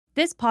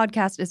This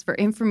podcast is for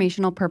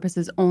informational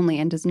purposes only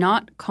and does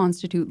not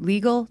constitute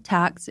legal,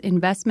 tax,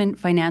 investment,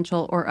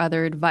 financial, or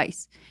other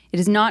advice. It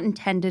is not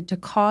intended to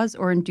cause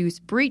or induce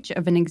breach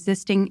of an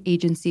existing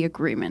agency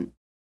agreement.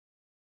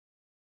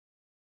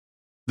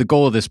 The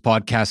goal of this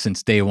podcast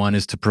since day one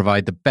is to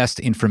provide the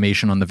best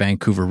information on the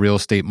Vancouver real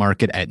estate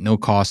market at no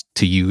cost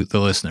to you, the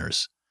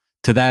listeners.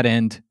 To that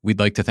end, we'd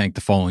like to thank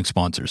the following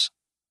sponsors.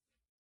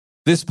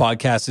 This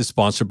podcast is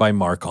sponsored by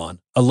Marcon,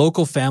 a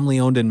local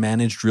family-owned and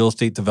managed real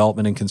estate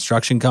development and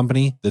construction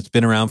company that's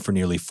been around for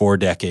nearly 4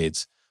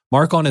 decades.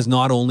 Marcon is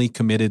not only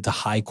committed to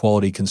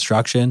high-quality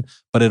construction,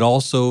 but it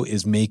also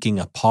is making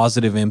a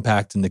positive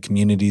impact in the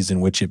communities in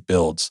which it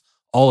builds,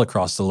 all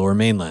across the Lower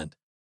Mainland.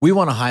 We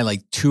want to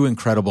highlight 2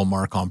 incredible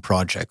Marcon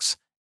projects.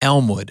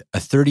 Elmwood, a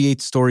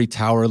 38-story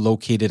tower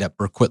located at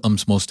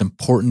Burquitlam's most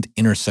important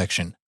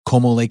intersection,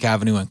 Como Lake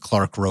Avenue and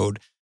Clark Road.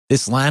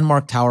 This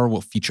landmark tower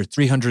will feature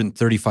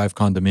 335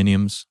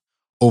 condominiums,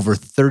 over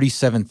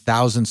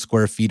 37,000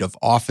 square feet of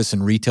office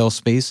and retail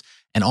space,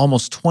 and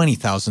almost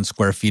 20,000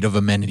 square feet of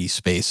amenity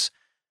space.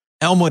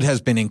 Elmwood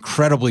has been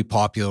incredibly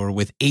popular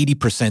with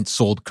 80%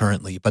 sold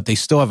currently, but they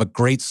still have a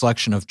great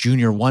selection of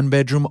junior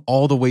 1-bedroom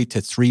all the way to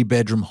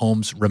 3-bedroom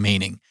homes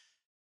remaining.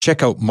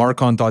 Check out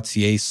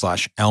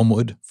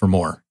marcon.ca/Elmwood for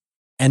more.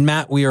 And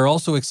Matt, we are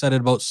also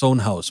excited about Sohn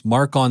House,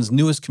 Marcon's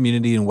newest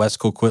community in West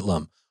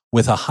Coquitlam.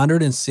 With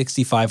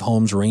 165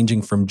 homes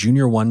ranging from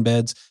junior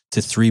 1-beds to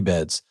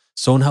 3-beds,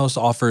 Sohn House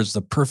offers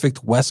the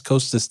perfect West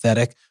Coast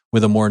aesthetic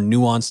with a more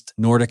nuanced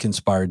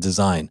Nordic-inspired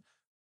design.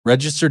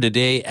 Register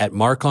today at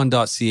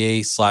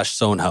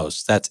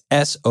marcon.ca/Sohnhaus. That's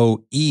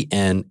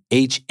SOENHAUS.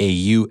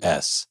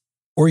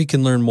 Or you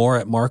can learn more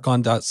at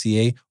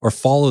marcon.ca or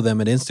follow them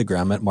at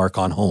Instagram at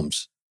Marcon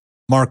Homes.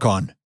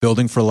 Marcon,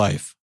 building for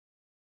life.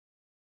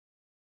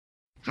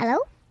 Hello?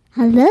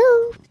 Hello?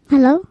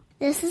 Hello?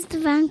 This is the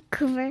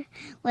Vancouver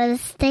Real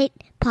Estate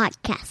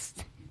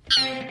Podcast.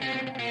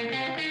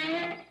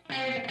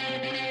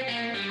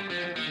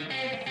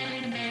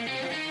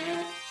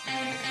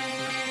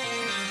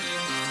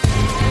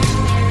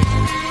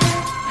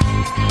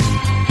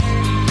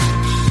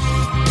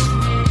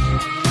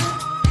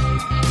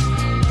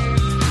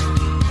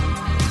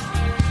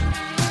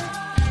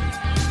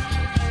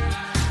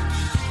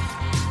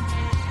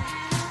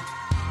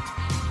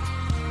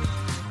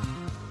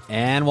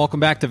 And welcome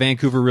back to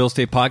Vancouver Real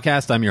Estate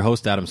Podcast. I'm your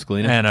host, Adam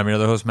Scalina. And I'm your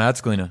other host, Matt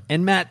Scalina.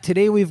 And Matt,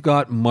 today we've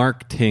got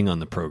Mark Ting on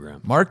the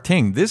program. Mark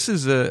Ting, this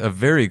is a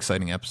very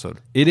exciting episode.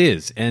 It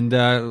is. And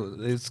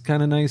it's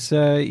kind of nice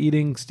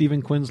eating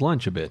Stephen Quinn's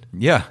lunch a bit.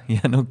 Yeah,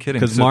 no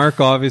kidding. Because Mark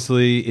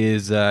obviously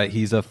is,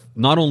 he's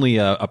not only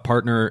a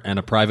partner and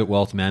a private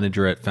wealth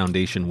manager at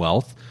Foundation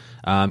Wealth,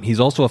 he's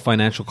also a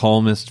financial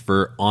columnist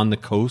for On the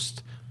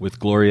Coast with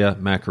Gloria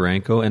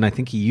Makarenko, and I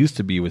think he used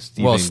to be with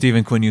Stephen. Well,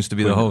 Stephen Quinn used to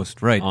be the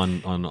host, right?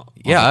 On the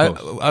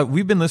Coast.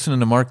 We've been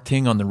listening to Mark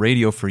Ting on the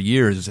radio for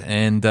years,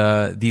 and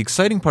the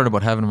exciting part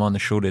about having him on the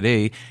show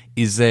today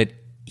is that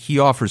he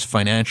offers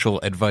financial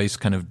advice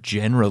kind of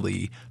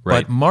generally,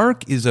 right. But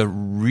Mark is a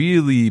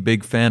really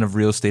big fan of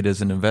real estate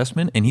as an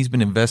investment, and he's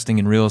been investing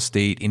in real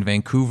estate in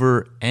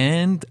Vancouver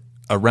and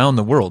around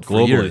the world for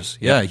globally. Years.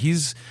 Yeah,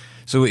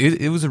 So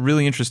it was a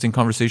really interesting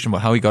conversation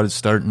about how he got his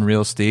start in real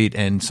estate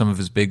and some of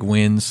his big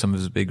wins, some of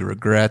his big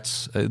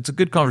regrets. It's a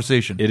good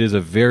conversation. It is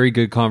a very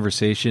good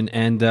conversation.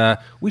 And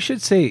we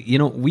should say,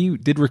 we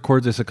did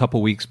record this a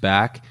couple weeks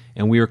back,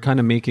 and we were kind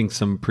of making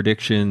some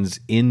predictions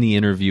in the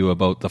interview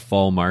about the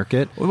fall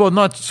market. Well,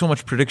 not so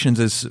much predictions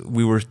as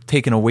we were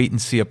taking a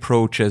wait-and-see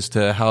approach as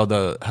to how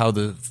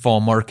the fall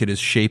market is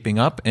shaping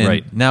up. And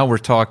right. Now we're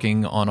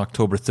talking on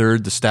October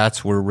 3rd. The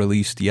stats were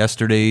released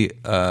yesterday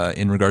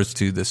in regards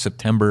to the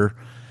September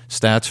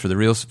stats from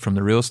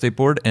the real estate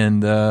board,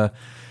 and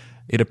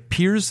it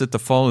appears that the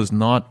fall is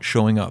not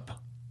showing up.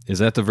 Is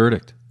that the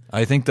verdict?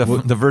 I think the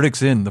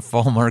verdict's in. The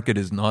fall market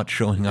is not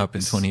showing up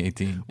in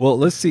 2018. Well,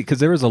 let's see, because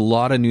there was a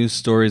lot of news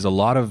stories, a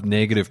lot of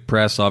negative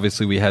press.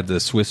 Obviously, we had the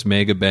Swiss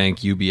mega bank,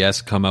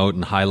 UBS, come out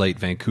and highlight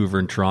Vancouver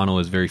and Toronto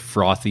as very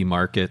frothy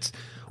markets.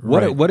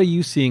 What are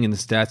you seeing in the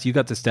stats? You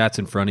got the stats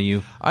in front of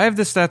you. I have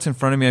the stats in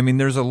front of me. I mean,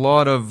 there's a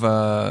lot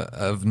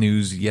of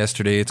news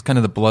yesterday. It's kind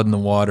of the blood in the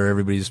water.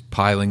 Everybody's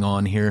piling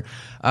on here,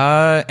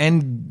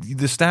 and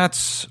the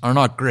stats are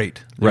not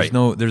great.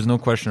 There's no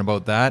question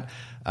about that.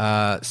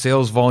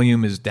 Sales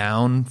volume is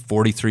down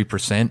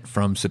 43%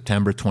 from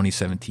September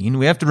 2017.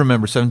 We have to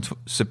remember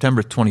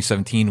September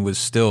 2017 was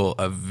still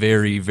a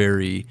very,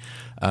 very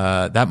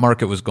that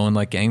market was going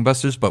like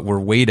gangbusters, but we're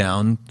way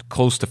down,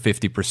 close to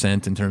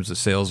 50% in terms of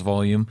sales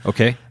volume.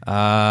 Okay.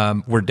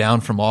 We're down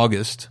from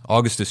August.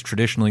 August is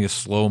traditionally a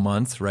slow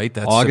month, right?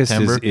 That's August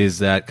September. is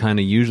that kind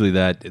of usually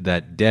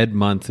that dead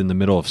month in the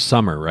middle of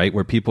summer, right?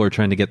 Where people are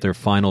trying to get their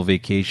final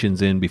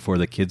vacations in before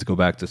the kids go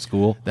back to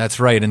school. That's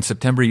right. And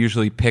September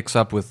usually picks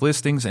up with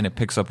listings and it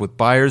picks up with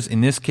buyers.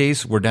 In this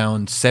case, we're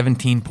down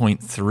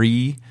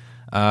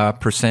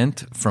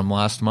 17.3% from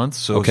last month.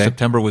 So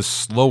September was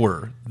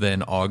slower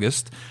than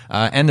August.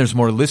 And there's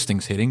more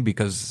listings hitting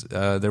because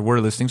there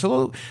were listings.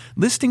 Although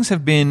listings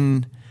have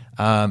been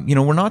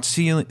we're not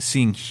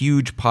seeing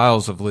huge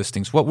piles of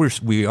listings. What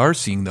we are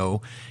seeing,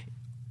 though,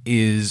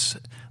 is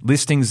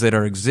listings that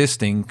are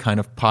existing kind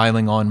of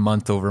piling on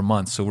month over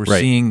month. So we're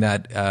seeing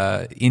that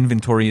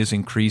inventory is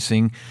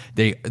increasing.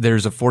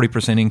 There's a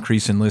 40%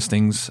 increase in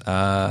listings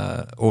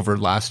over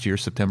last year,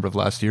 September of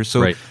last year.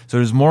 So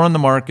there's more on the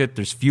market.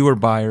 There's fewer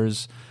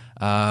buyers.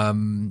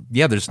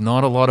 There's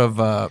not a lot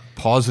of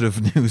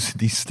positive news in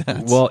these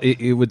stats. Well,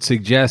 it would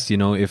suggest,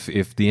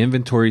 if the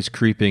inventory is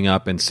creeping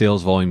up and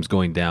sales volume's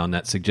going down,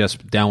 that suggests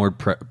downward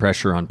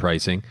pressure on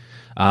pricing.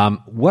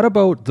 What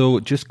about, though,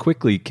 just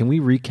quickly, can we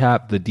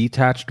recap the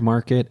detached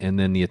market and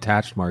then the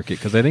attached market?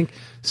 Because I think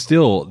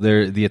still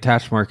the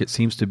attached market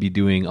seems to be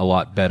doing a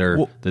lot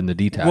better than the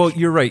detached. Well,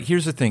 you're right.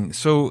 Here's the thing.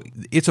 So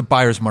it's a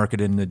buyer's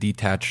market in the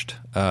detached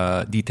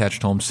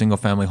homes,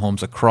 single-family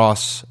homes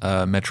across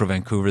Metro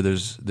Vancouver.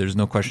 There's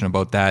no question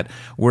about that.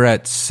 We're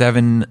at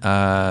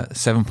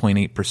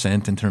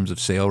 7.8% in terms of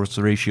sales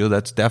ratio.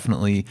 That's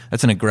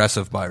an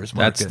aggressive buyer's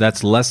market.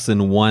 That's less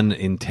than 1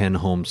 in 10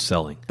 homes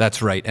selling.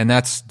 That's right, and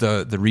that's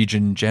the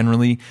region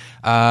generally.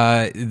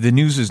 The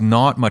news is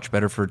not much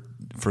better for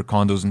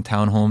condos and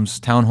townhomes.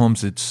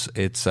 Townhomes, it's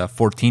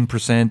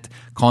 14%.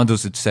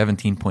 Condos, it's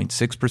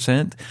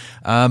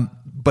 17.6%.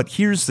 But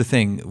here's the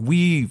thing.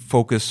 We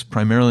focus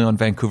primarily on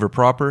Vancouver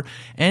proper.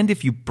 And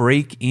if you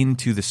break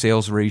into the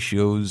sales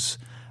ratios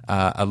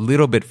a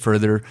little bit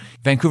further,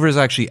 Vancouver is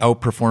actually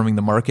outperforming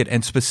the market,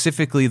 and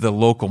specifically the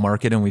local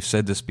market. And we've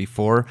said this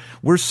before.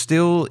 We're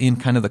still in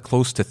kind of the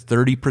close to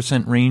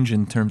 30% range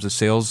in terms of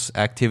sales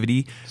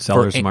activity.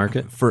 Sellers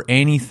market? For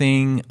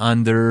anything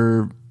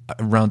under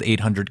around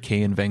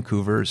 800K in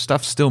Vancouver.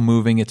 Stuff's still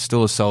moving. It's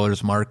still a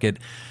seller's market.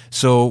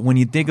 So when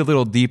you dig a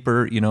little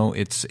deeper,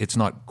 it's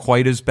not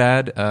quite as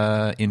bad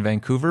in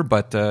Vancouver,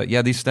 but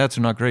these stats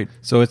are not great.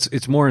 So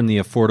it's more in the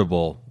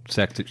affordable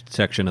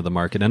section of the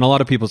market. And a lot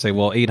of people say,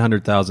 well,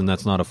 800,000,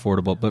 that's not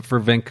affordable. But for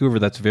Vancouver,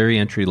 that's very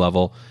entry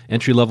level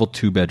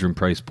 2-bedroom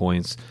price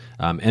points,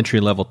 entry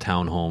level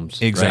townhomes.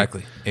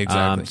 Exactly. Right?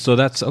 Exactly. So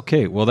that's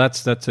okay. Well,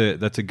 that's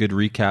a good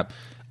recap.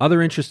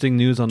 Other interesting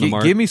news on the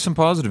market. Give me some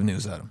positive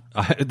news, Adam.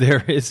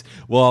 There is.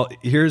 Well,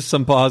 here's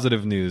some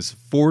positive news.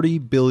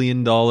 $40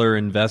 billion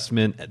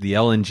investment at the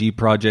LNG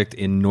project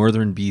in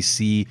northern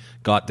BC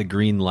got the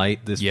green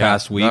light this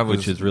past week,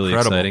 which is really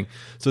exciting.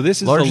 So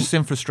this is largest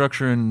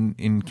infrastructure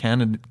in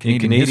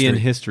Canadian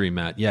history,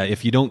 Matt. Yeah,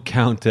 if you don't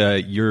count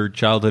your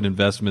childhood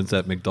investments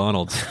at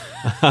McDonald's.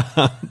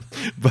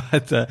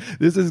 But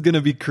this is going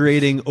to be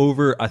creating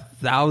over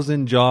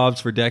 1,000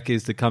 jobs for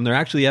decades to come. They're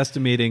actually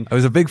estimating. I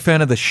was a big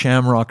fan of the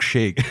Shamrock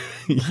Shake.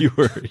 You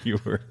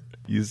were.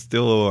 You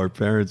still owe our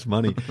parents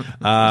money.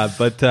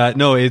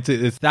 No,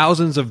 it's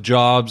thousands of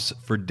jobs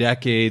for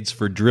decades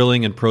for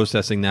drilling and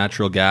processing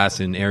natural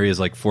gas in areas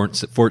like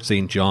Fort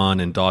St.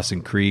 John and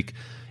Dawson Creek.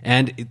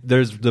 And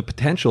there's the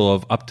potential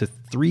of up to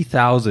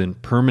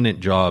 3,000 permanent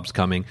jobs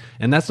coming.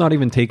 And that's not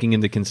even taking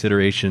into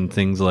consideration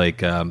things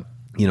like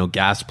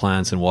gas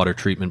plants and water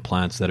treatment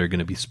plants that are going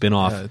to be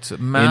spin-off it's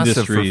massive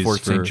industries for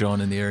Fort St.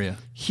 John in the area.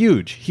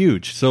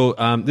 Huge. So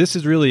this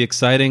is really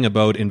exciting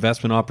about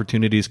investment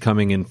opportunities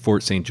coming in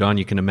Fort St. John.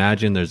 You can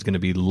imagine there's going to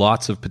be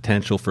lots of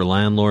potential for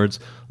landlords,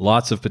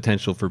 lots of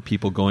potential for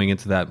people going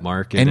into that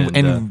market.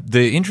 And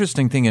the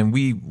interesting thing, and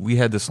we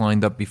had this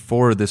lined up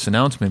before this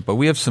announcement, but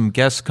we have some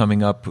guests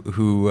coming up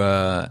who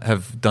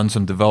have done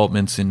some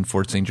developments in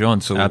Fort St.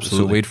 John.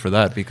 So wait for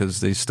that, because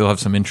they still have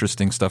some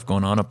interesting stuff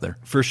going on up there.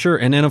 For sure.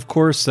 And then, of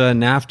course,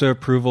 NAFTA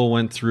approval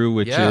went through,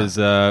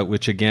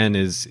 which again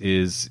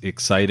is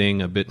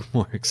exciting, a bit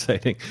more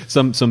exciting.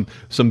 Some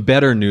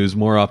better news,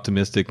 more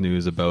optimistic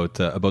news about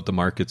the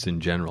markets in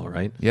general,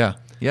 right? Yeah.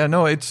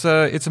 No, it's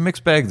a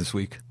mixed bag this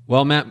week.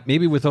 Well, Matt,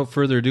 maybe without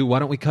further ado, why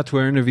don't we cut to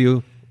our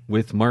interview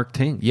with Mark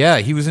Ting? Yeah,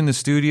 he was in the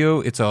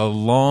studio. It's a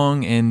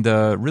long and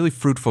really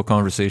fruitful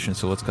conversation,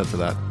 so let's cut to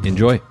that.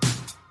 Enjoy.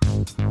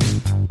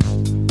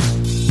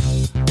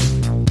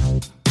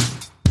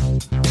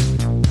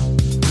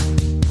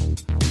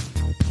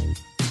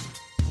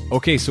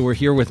 Okay, so we're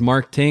here with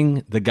Mark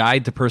Ting, the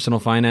guide to personal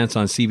finance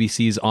on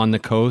CBC's On the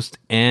Coast,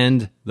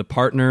 and the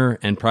partner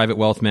and private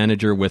wealth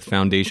manager with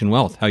Foundation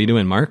Wealth. How you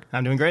doing, Mark?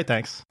 I'm doing great,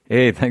 thanks.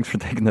 Hey, thanks for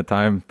taking the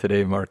time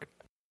today, Mark.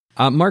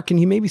 Mark, can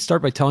you maybe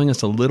start by telling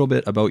us a little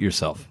bit about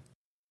yourself?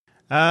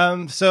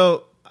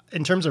 So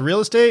in terms of real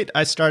estate,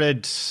 I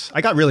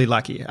got really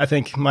lucky. I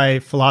think my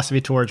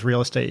philosophy towards real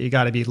estate, you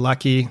got to be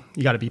lucky,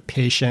 you got to be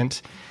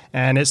patient,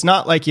 and it's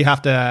not like you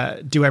have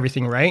to do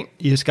everything right.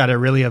 You just got to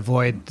really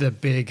avoid the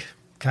big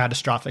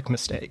catastrophic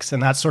mistakes.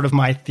 And that's sort of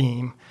my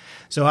theme.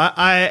 So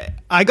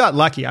I got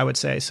lucky, I would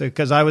say. So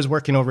because I was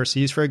working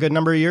overseas for a good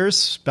number of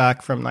years,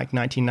 back from like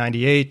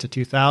 1998 to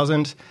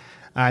 2000,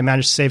 I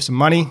managed to save some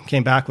money,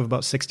 came back with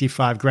about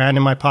 65 grand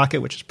in my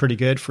pocket, which is pretty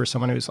good for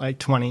someone who's like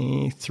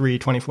 23,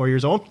 24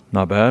 years old.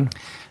 Not bad.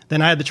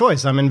 Then I had the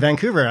choice. I'm in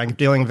Vancouver. I'm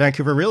dealing with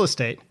Vancouver real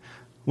estate,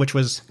 which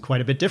was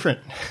quite a bit different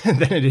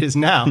than it is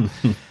now.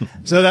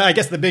 So I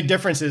guess the big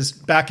difference is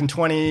back in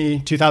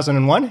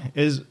 2001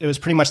 it was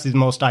pretty much the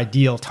most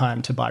ideal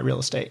time to buy real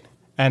estate.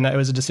 And it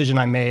was a decision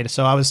I made.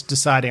 So I was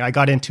deciding, I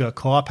got into a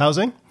co-op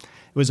housing.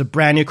 It was a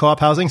brand new co-op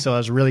housing, so it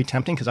was really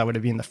tempting because I would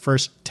have been the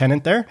first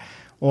tenant there,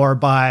 or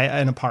buy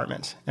an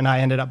apartment. And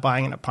I ended up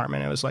buying an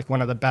apartment. It was like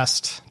one of the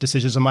best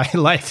decisions of my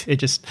life.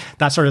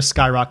 That sort of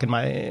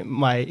skyrocketed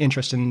my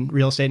interest in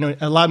real estate, and it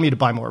allowed me to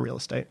buy more real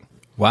estate.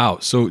 Wow.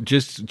 So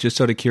just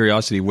out of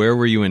curiosity, where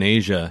were you in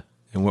Asia?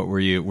 And what were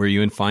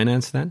you in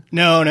finance then?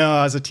 No,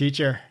 I was a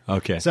teacher.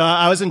 Okay. So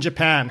I was in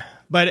Japan,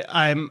 but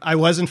I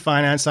was in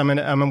finance. I'm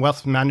a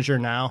wealth manager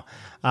now.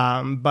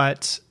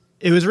 But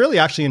it was really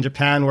actually in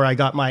Japan where I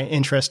got my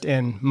interest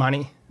in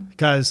money,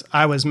 because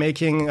I was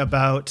making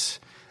about,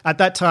 at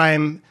that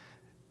time,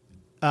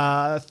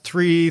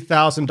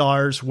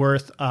 $3,000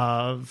 worth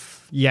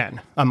of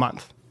yen a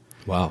month.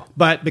 Wow.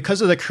 But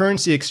because of the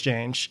currency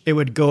exchange, it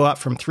would go up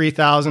from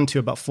 3,000 to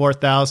about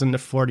 4,000 to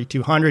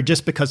 4,200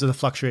 just because of the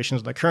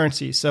fluctuations of the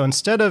currency. So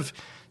instead of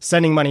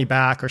sending money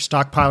back or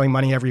stockpiling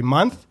money every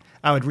month,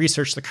 I would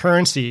research the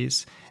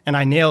currencies, and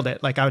I nailed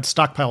it. Like I would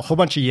stockpile a whole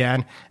bunch of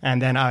yen,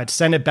 and then I would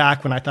send it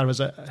back when I thought it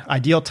was an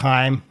ideal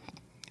time,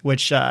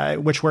 which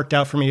worked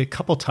out for me a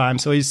couple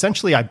times. So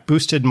essentially, I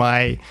boosted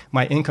my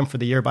income for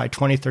the year by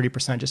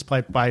 20-30% just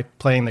by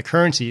playing the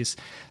currencies.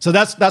 So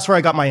that's where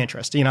I got my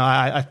interest.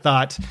 I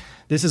thought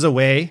this is a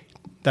way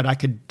that I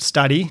could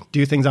study,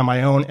 do things on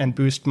my own, and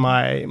boost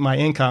my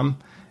income,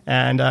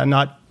 and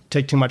not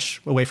take too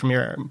much away from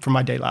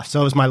my day life.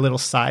 So it was my little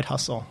side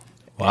hustle.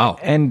 Wow.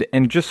 And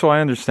just so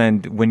I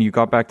understand, when you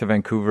got back to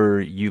Vancouver,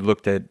 you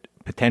looked at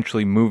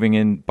potentially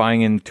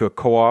buying into a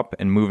co-op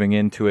and moving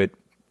into it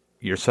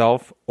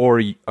yourself, or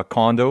a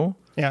condo.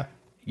 Yeah.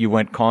 You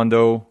went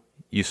condo,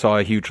 you saw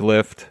a huge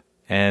lift,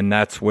 and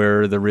that's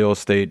where the real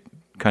estate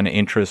kind of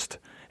interest,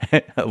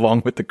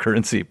 along with the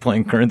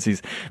playing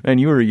currencies. Man,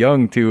 you were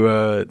young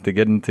to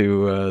get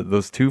into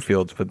those two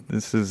fields, but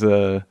this is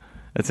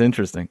that's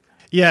interesting.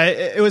 Yeah,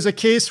 it was a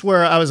case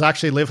where I was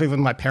actually living with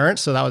my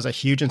parents, so that was a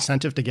huge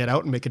incentive to get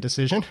out and make a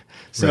decision.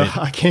 So right.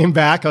 I came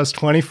back, I was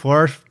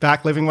 24,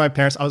 back living with my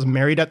parents. I was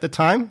married at the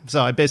time,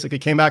 so I basically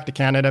came back to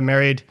Canada,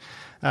 married,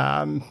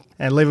 and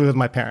living with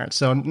my parents.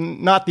 So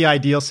not the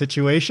ideal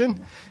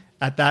situation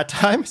at that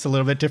time. It's a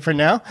little bit different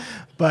now.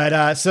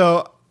 But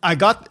so I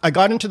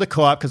got into the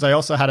co-op because I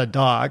also had a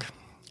dog,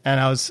 and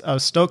I was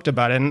stoked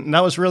about it. And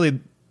that was really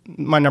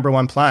my number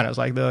one plan. I was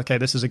like, okay,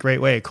 this is a great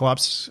way.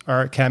 Co-ops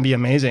can be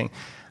amazing.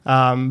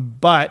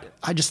 But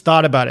I just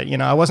thought about it.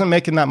 I wasn't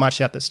making that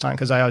much at this time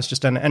because I was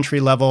just an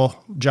entry-level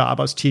job.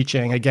 I was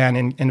teaching, again,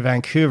 in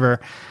Vancouver.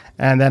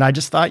 And then I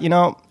just thought,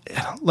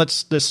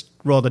 let's just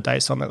roll the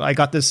dice on it. I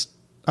got this.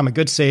 I'm a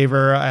good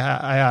saver.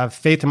 I have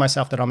faith in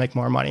myself that I'll make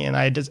more money. And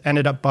I just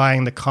ended up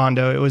buying the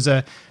condo. It was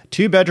a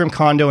 2-bedroom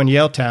condo in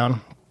Yaletown,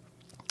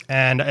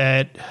 and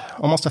at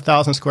almost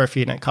 1,000 square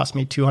feet, and it cost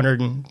me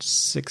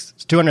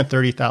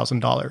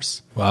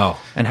 $230,000. Wow.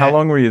 And how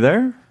long were you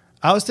there?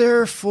 I was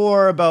there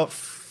for about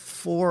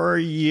 4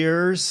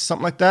 years,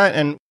 something like that.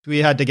 And we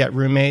had to get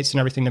roommates and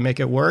everything to make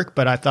it work.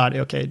 But I thought,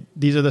 okay,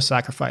 these are the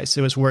sacrifice.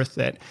 It was worth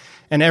it.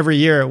 And every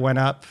year it went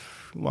up.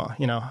 Well,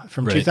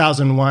 from right.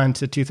 2001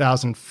 to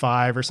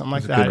 2005 or something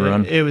like that.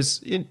 It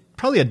was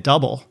probably a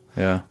double,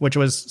 which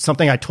was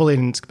something I totally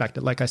didn't expect.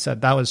 Like I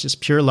said, that was just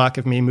pure luck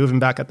of me moving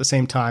back at the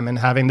same time and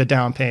having the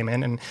down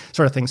payment, and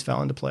sort of things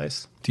fell into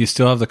place. Do you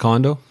still have the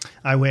condo?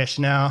 I wish.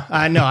 No,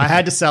 I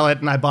had to sell it,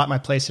 and I bought my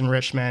place in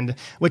Richmond,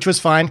 which was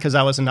fine because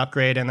that was an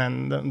upgrade, and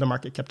then the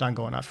market kept on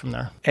going up from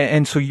there.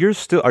 And so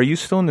are you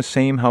still in the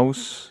same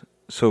house?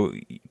 So,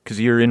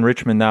 because you're in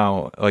Richmond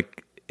now,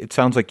 like, it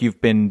sounds like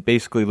you've been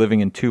basically living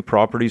in 2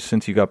 properties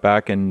since you got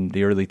back in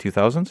the early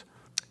 2000s?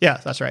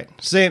 Yeah, that's right.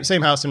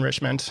 Same house in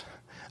Richmond.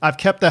 I've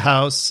kept the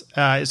house.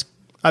 I'm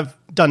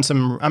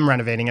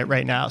renovating it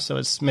right now, so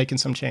it's making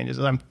some changes.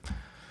 I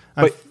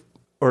was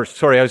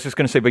just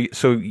going to say, but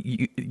so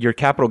your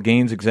capital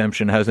gains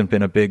exemption hasn't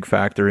been a big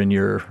factor in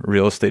your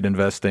real estate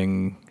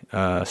investing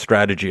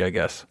strategy, I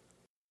guess.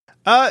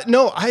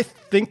 No, I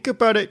think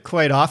about it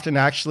quite often,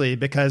 actually,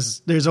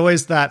 because there's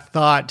always that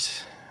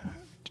thought,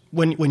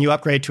 when you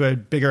upgrade to a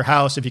bigger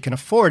house, if you can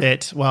afford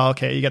it, well,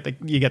 okay, you get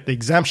the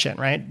exemption,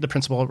 right? The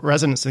principal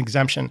residence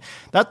exemption.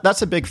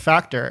 That's a big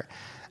factor,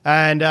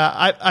 and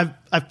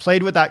I've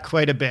played with that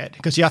quite a bit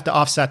because you have to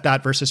offset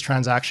that versus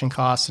transaction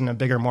costs and a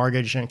bigger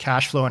mortgage and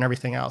cash flow and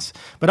everything else.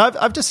 But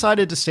I've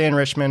decided to stay in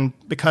Richmond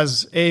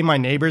because my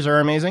neighbors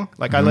are amazing.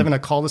 Like I live in a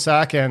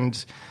cul-de-sac,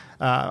 and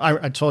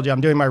I told you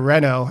I'm doing my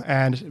reno,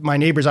 and my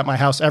neighbor's at my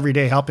house every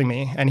day helping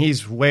me, and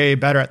he's way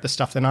better at this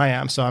stuff than I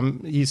am. So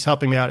he's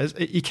helping me out.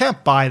 You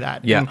can't buy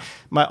that. Yeah. And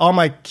all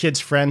my kids'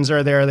 friends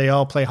are there. They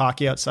all play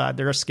hockey outside.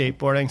 They're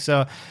skateboarding.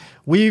 So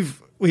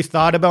we've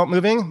thought about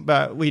moving,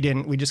 but we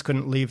didn't. We just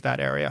couldn't leave that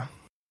area.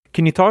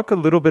 Can you talk a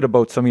little bit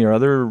about some of your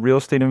other real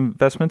estate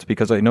investments?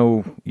 Because I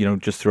know,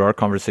 just through our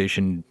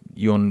conversation,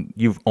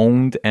 you've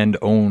owned and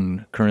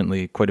own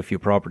currently quite a few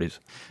properties.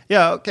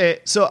 Yeah. Okay.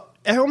 So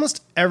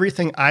almost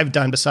everything I've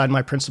done beside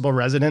my principal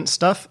residence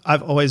stuff,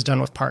 I've always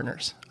done with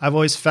partners. I've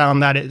always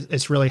found that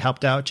it's really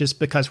helped out just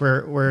because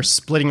we're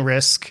splitting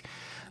risk,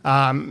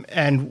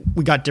 and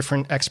we got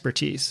different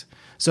expertise.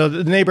 So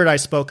the neighbor I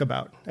spoke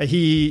about,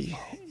 he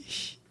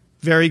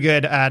very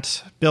good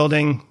at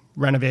building,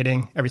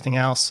 renovating, everything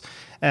else.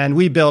 And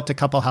we built a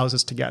couple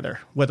houses together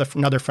with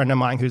another friend of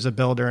mine who's a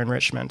builder in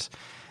Richmond.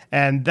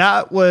 And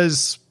that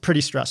was pretty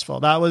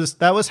stressful. That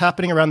was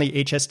happening around the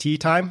HST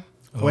time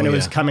when it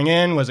was coming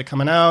in, was it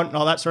coming out, and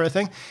all that sort of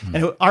thing.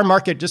 And our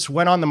market just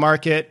went on the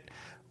market.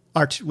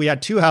 We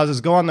had 2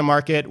 houses go on the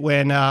market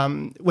when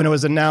it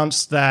was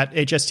announced that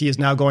HST is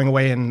now going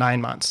away in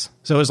 9 months.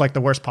 So it was like the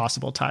worst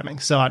possible timing.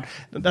 So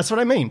that's what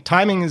I mean.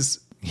 Timing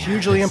is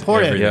hugely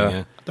important.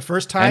 Yeah. The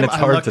first time and it's I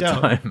hard lucked to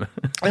out. time.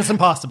 It's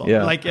impossible.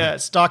 Yeah. Like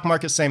stock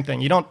market, same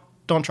thing. You don't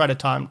try to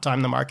time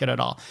the market at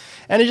all.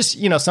 And it just,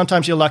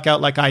 sometimes you luck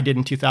out like I did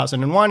in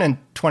 2001 and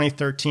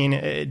 2013,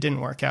 it didn't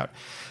work out.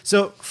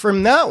 So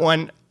from that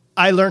one,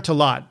 I learned a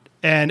lot.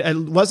 And it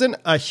wasn't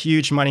a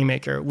huge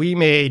moneymaker. We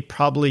made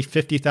probably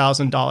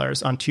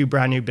 $50,000 on 2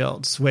 brand new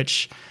builds,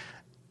 which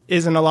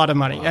isn't a lot of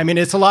money. Wow. I mean,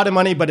 it's a lot of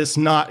money, but it's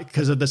not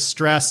because of the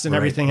stress and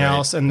everything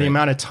else and the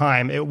amount of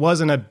time. It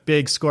wasn't a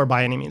big score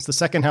by any means. The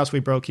second house, we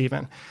broke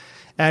even.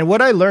 And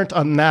what I learned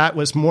on that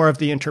was more of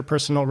the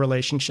interpersonal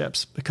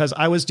relationships, because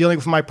I was dealing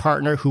with my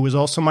partner who was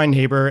also my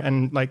neighbor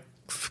and like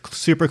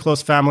super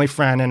close family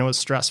friend, and it was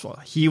stressful.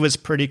 He was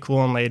pretty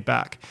cool and laid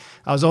back.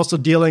 I was also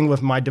dealing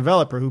with my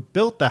developer who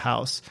built the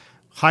house,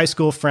 high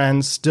school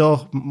friends,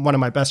 still one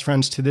of my best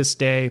friends to this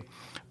day.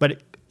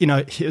 But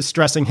it was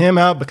stressing him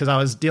out because I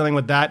was dealing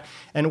with that.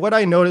 And what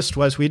I noticed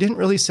was we didn't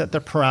really set the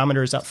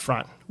parameters up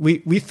front.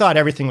 We thought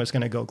everything was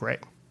going to go great.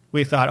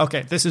 We thought,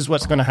 okay, this is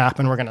what's going to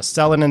happen. We're going to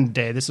sell it in a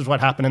day. This is what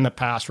happened in the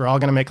past. We're all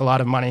going to make a lot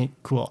of money.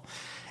 Cool.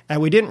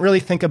 And we didn't really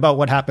think about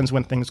what happens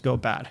when things go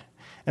bad.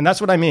 And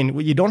that's what I mean.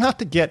 You don't have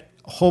to get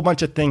a whole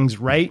bunch of things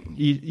right.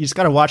 You just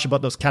got to watch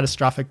about those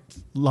catastrophic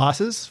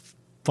losses,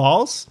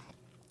 falls.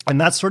 And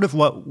that's sort of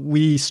what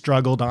we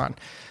struggled on.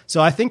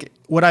 So I think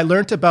what I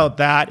learned about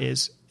that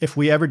is if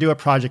we ever do a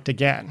project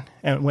again,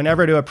 and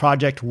whenever I do a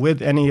project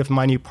with any of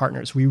my new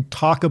partners, we're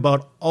talking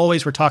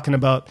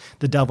about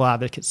the devil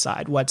advocate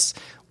side.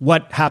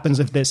 What happens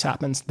if this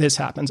happens,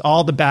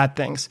 all the bad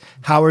things.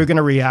 How are we going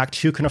to react?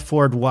 Who can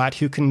afford what?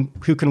 Who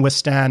can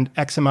withstand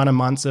X amount of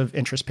months of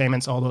interest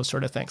payments, all those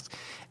sort of things.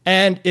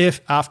 And if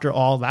after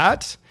all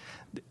that,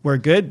 we're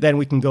good, then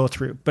we can go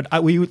through. But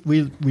we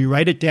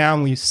write it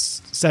down, we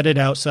set it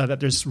out so that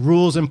there's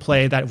rules in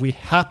play that if we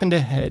happen to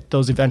hit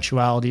those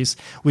eventualities,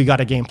 we got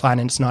a game plan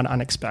and it's not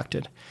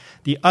unexpected.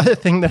 The other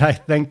thing that I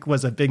think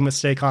was a big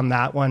mistake on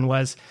that one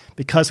was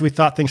because we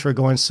thought things were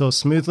going so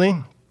smoothly,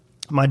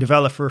 my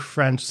developer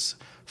friend's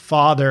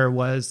father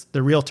was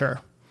the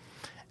realtor.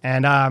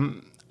 And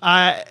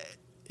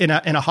in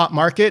a hot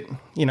market,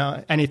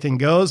 anything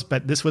goes,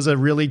 but this was a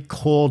really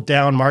cold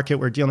down market.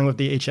 We're dealing with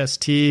the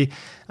HST.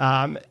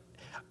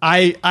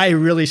 I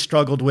really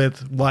struggled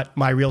with what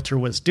my realtor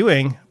was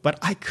doing, but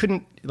I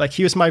couldn't,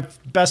 he was my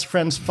best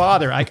friend's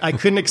father. I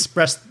couldn't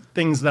express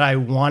things that I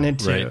wanted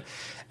to. Right.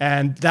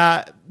 And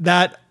that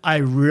I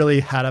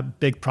really had a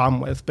big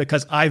problem with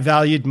because I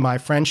valued my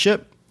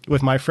friendship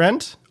with my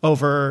friend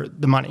over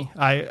the money.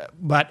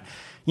 But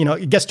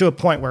it gets to a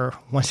point where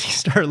once you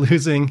start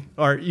losing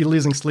or you're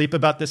losing sleep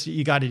about this,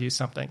 you got to do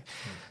something.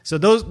 So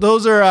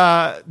those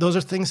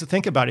are things to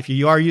think about. If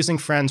you are using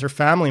friends or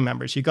family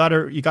members, you got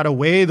to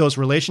weigh those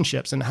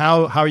relationships and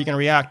how are you going to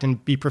react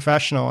and be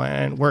professional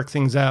and work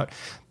things out.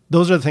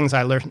 Those are the things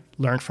I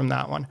learned from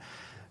that one.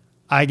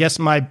 I guess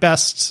my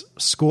best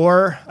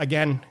score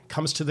again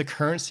comes to the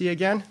currency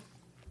again.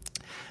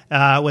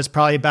 Was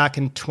probably back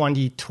in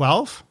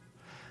 2012.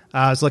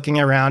 I was looking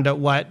around at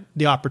what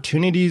the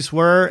opportunities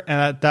were. And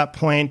at that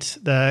point,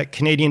 the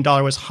Canadian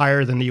dollar was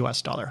higher than the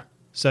US dollar.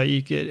 So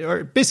you could,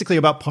 or basically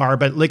about par,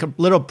 but like a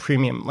little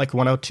premium, like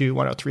 102,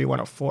 103,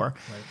 104. Right.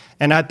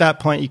 And at that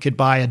point, you could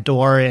buy a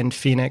door in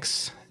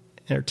Phoenix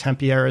or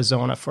Tempe,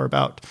 Arizona for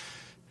about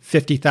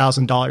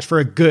 $50,000 for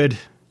a good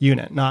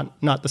unit, not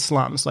the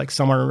slums, like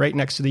somewhere right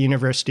next to the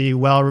university,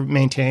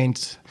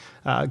 well-maintained,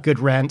 good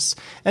rents,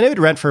 and it would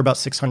rent for about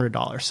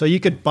 $600. So you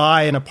could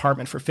buy an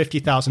apartment for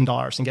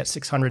 $50,000 and get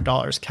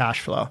 $600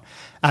 cash flow.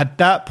 At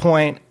that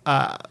point,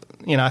 I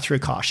threw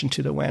caution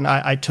to the wind.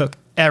 I took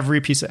every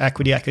piece of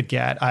equity I could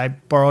get. I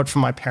borrowed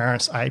from my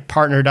parents. I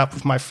partnered up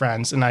with my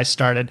friends, and I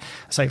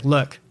was like,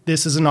 look,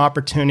 this is an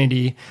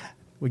opportunity.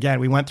 Again,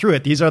 we went through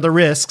it. These are the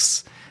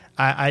risks.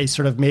 I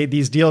sort of made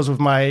these deals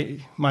with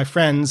my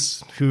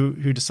friends who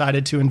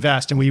decided to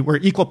invest, and we were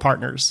equal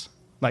partners.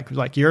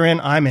 Like you're in,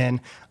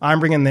 I'm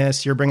bringing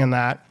this, you're bringing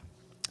that.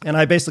 And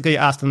I basically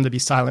asked them to be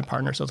silent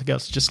partners. So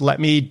just let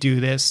me do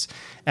this.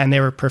 And they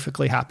were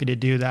perfectly happy to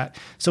do that.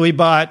 So we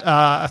bought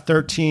a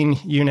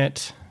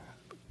 13-unit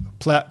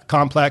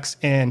complex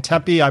in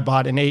Tempe. I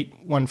bought an 8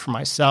 one for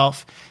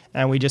myself,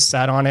 and we just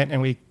sat on it,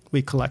 and we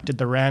collected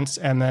the rents.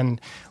 And then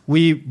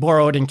we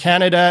borrowed in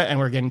Canada, and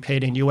we're getting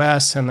paid in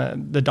US, and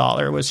the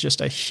dollar was just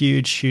a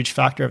huge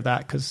factor of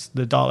that because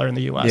the dollar in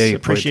the US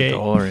appreciated. The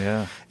dollar,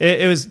 yeah.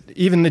 It was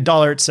even the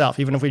dollar itself.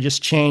 Even if we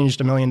just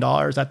changed $1 million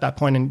at that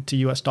point into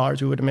US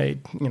dollars, we would have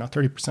made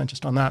 30%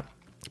 just on that.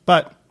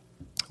 But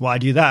why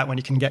do that when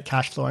you can get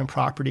cash flowing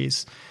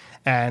properties?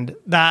 And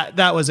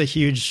that was a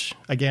huge,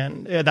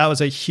 that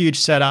was a huge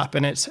setup,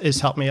 and it's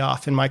helped me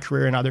off in my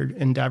career and other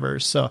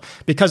endeavors. So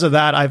because of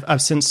that,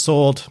 I've since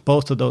sold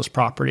both of those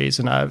properties,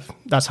 and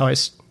that's how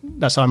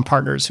I'm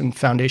partners in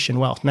Foundation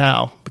Wealth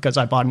now, because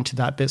I bought into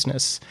that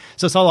business.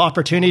 So it's all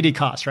opportunity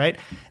cost, right?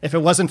 If it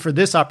wasn't for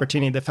this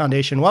opportunity, the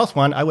Foundation Wealth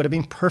one, I would have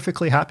been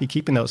perfectly happy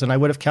keeping those, and I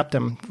would have kept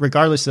them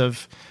regardless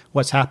of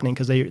what's happening,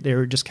 because they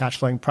were just cash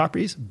flowing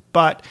properties.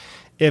 But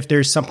if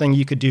there's something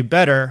you could do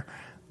better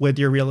with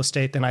your real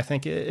estate, then I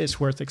think it's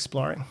worth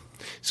exploring.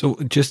 So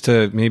just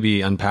to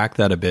maybe unpack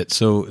that a bit.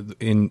 So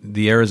in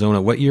the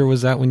Arizona, what year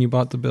was that when you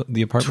bought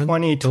the apartment?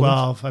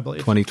 2012, I believe.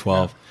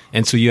 2012. Yeah.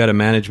 And so you had a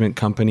management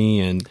company,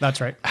 and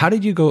that's right. How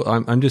did you go?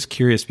 I'm just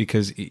curious,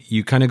 because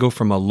you kind of go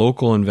from a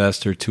local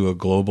investor to a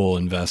global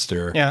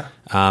investor. Yeah.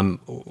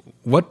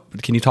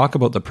 What can you talk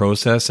about the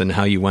process and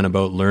how you went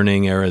about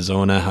learning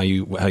Arizona, how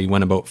you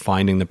went about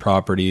finding the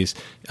properties,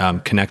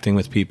 connecting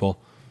with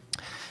people?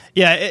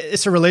 Yeah,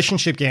 it's a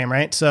relationship game,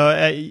 right?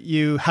 So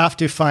you have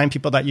to find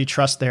people that you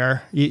trust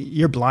there.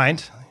 You're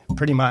blind,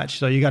 pretty much.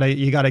 So you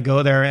gotta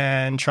go there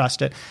and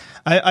trust it.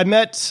 I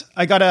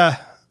got a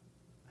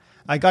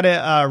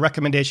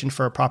recommendation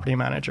for a property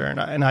manager,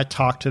 and I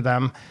talked to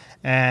them,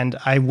 and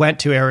I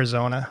went to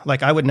Arizona.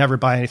 Like, I would never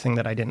buy anything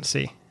that I didn't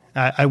see.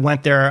 I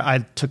went there.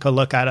 I took a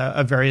look at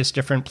a various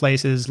different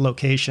places,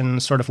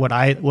 locations, sort of what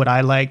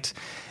I liked,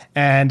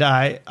 and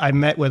I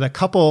met with a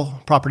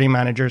couple property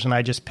managers, and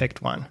I just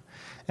picked one.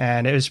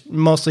 And it was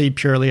mostly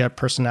purely a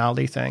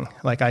personality thing.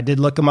 Like, I did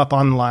look them up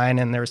online,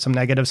 and there was some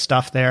negative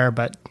stuff there,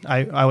 but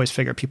I always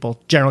figure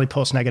people generally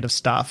post negative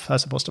stuff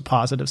as opposed to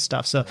positive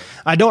stuff. So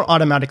I don't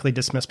automatically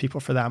dismiss people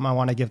for them. I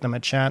want to give them a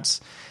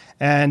chance.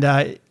 And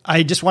I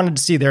just wanted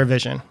to see their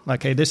vision.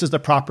 Like, hey, this is the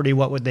property.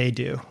 What would they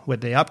do?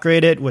 Would they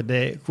upgrade it? What's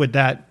the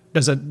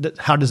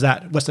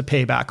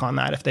payback on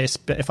that?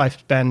 If I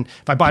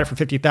buy it for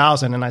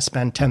 $50,000 and I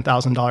spend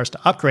 $10,000 to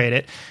upgrade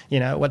it,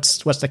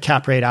 what's the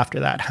cap rate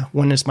after that?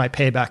 When is my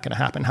payback going to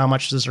happen? How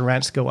much does the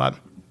rents go up?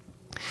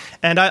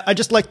 And I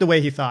just liked the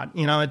way he thought.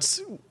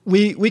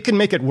 We can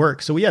make it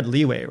work. So we had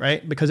leeway,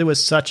 right? Because it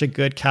was such a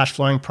good cash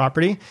flowing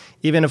property.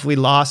 Even if we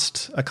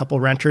lost a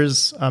couple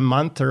renters a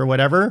month or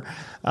whatever,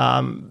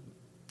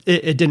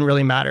 it didn't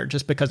really matter,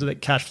 just because of the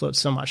cash flowed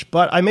so much.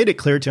 But I made it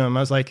clear to him. I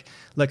was like,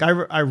 look,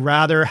 I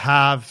rather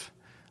have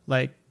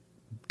like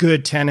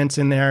good tenants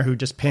in there who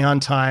just pay on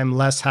time,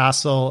 less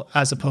hassle,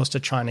 as opposed to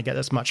trying to get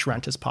as much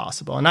rent as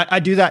possible. And I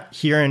do that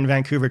here in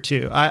Vancouver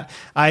too.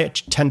 I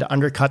tend to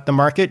undercut the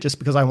market just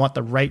because I want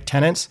the right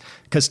tenants,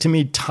 because to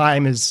me,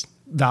 time is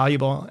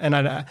valuable.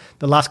 And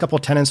the last couple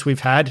of tenants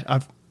we've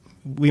had,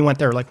 we went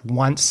there like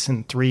once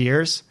in 3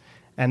 years.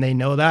 And they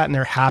know that, and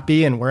they're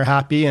happy, and we're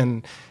happy,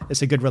 and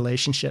it's a good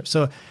relationship.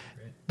 So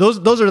those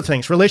are the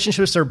things.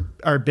 Relationships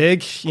are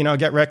big.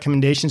 Get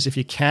recommendations if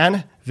you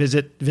can.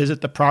 Visit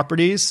the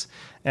properties,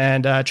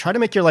 and try to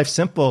make your life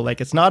simple.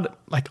 Like, it's not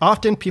like,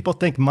 often people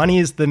think money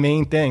is the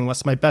main thing.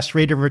 What's my best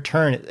rate of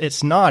return?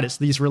 It's not. It's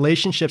these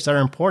relationships that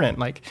are important.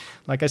 Like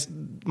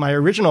my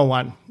original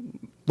one.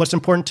 What's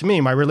important to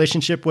me? My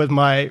relationship with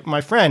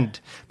my friend,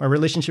 my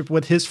relationship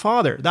with his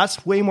father.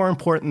 That's way more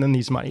important than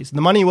these monies.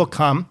 The money will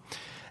come.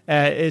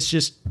 It's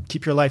just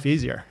keep your life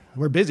easier.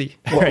 We're busy.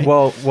 Right?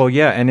 Well,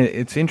 yeah. And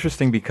it's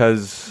interesting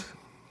because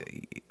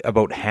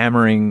about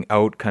hammering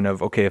out kind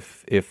of, okay,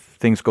 if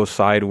things go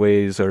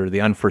sideways or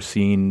the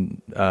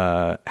unforeseen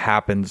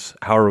happens,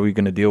 how are we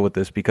going to deal with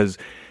this? Because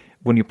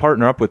when you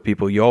partner up with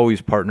people, you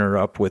always partner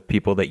up with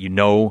people that you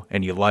know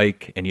and you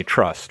like and you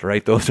trust,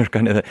 right? Those are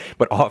kind of,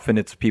 but often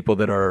it's people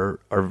that are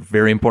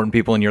very important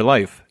people in your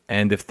life.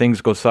 And if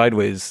things go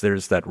sideways,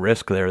 there's that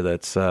risk there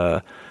that's,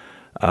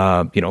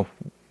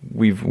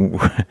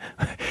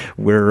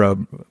 we're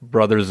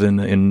brothers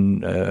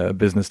in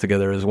business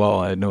together as well.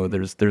 I know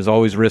there's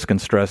always risk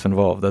and stress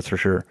involved. That's for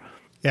sure.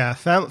 Yeah,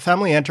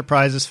 family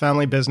enterprises,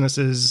 family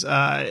businesses.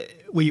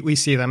 We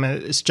see them.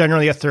 It's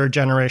generally a third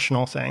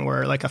generational thing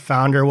where like a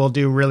founder will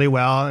do really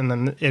well, and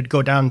then it'd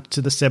go down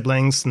to the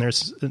siblings, and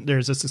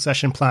there's a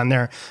succession plan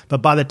there.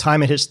 But by the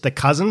time it hits the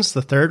cousins,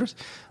 the third,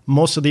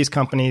 most of these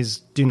companies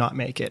do not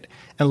make it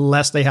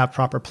unless they have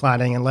proper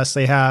planning, unless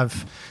they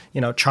have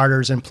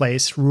charters in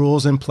place,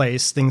 rules in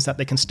place, things that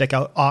they can stick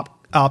out,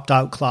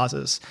 opt-out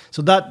clauses.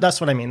 So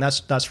that's what I mean.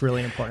 That's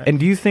really important. And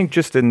do you think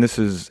just in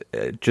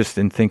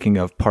thinking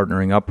of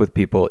partnering up with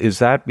people, is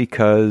that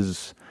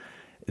because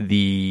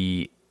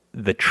the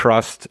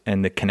trust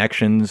and the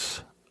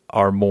connections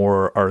are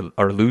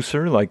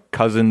looser? Like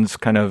cousins,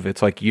 kind of,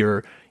 it's like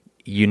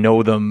you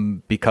know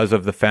them because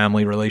of the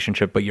family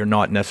relationship, but you're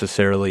not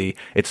necessarily,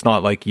 it's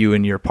not like you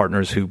and your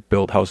partners who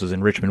built houses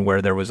in Richmond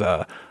where there was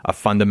a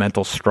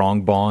fundamental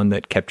strong bond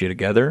that kept you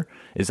together.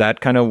 Is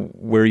that kind of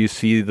where you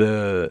see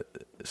the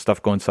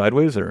stuff going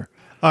sideways, or?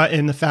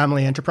 In the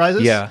family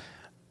enterprises? Yeah.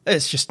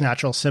 It's just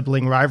natural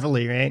sibling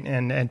rivalry, right?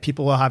 And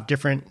people will have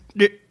different.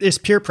 It's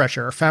peer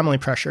pressure or family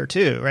pressure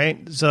too,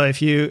 right? So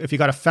if you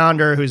got a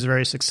founder who's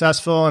very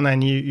successful, and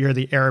then you're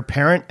the heir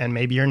apparent, and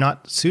maybe you're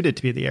not suited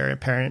to be the heir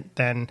apparent,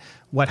 then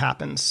what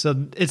happens?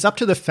 So it's up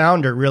to the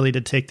founder really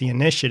to take the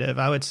initiative,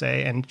 I would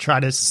say, and try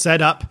to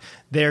set up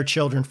their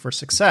children for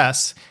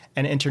success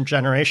and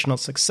intergenerational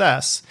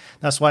success.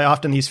 That's why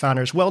often these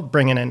founders will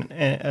bring in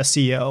a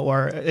CEO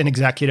or an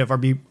executive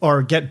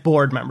or get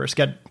board members,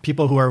 get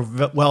people who are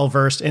well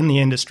versed in the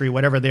industry,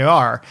 whatever they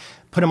are,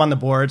 put them on the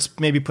boards,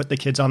 maybe put the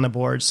kids on the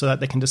boards so that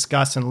they can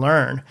discuss and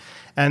learn,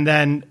 and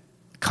then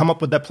come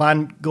up with that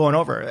plan going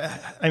over.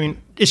 I mean,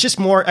 it's just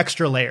more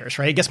extra layers,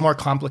 right? It gets more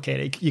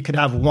complicated. You could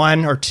have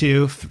one or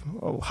two,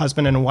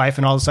 husband and a wife,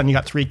 and all of a sudden you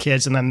got 3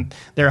 kids, and then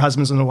their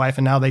husbands and a wife,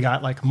 and now they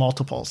got like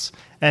multiples.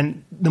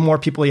 And the more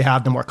people you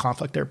have, the more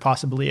conflict there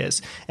possibly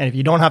is. And if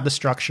you don't have the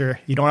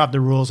structure, you don't have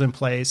the rules in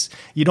place,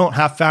 you don't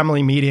have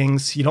family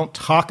meetings, you don't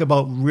talk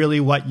about really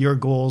what your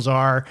goals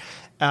are,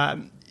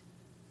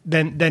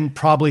 then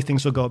probably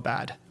things will go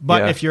bad.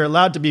 But if you're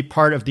allowed to be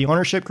part of the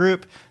ownership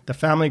group, the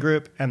family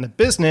group, and the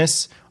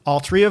business,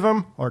 all 3 of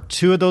them, or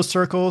 2 of those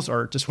circles,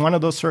 or just one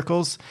of those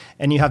circles,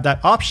 and you have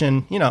that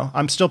option,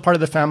 I'm still part of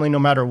the family no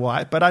matter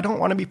what, but I don't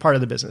want to be part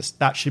of the business.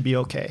 That should be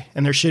okay.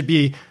 And there should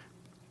be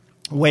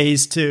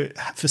ways to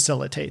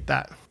facilitate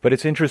that. But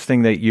it's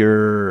interesting that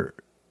you're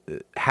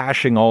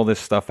hashing all this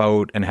stuff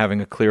out and having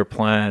a clear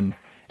plan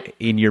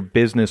in your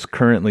business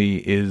currently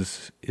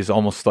is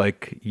almost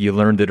like you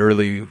learned it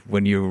early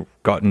when you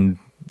gotten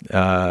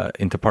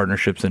into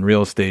partnerships in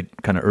real estate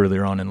kind of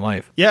earlier on in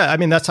life. Yeah, I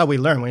mean, that's how we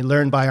learn. We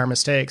learn by our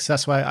mistakes.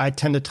 That's why I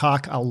tend to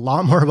talk a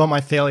lot more about my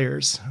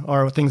failures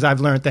or things I've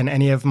learned than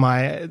any of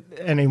my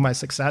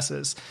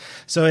successes.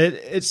 So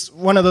it's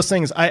one of those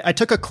things. I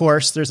took a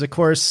course. There's a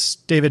course,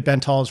 David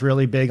Bentall is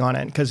really big on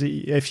it, because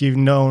if you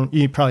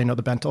probably know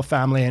the Bentall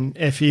family, and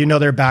if you know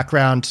their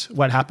background,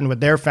 what happened with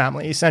their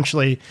family,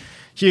 essentially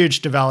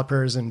huge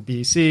developers in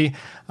BC,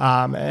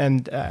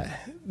 and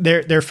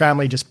their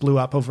family just blew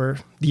up over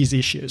these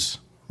issues,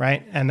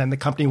 right? And then the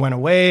company went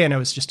away, and it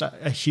was just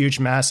a huge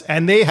mess.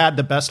 And they had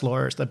the best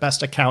lawyers, the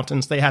best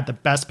accountants, they had the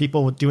best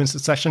people doing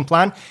succession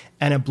plan,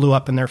 and it blew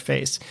up in their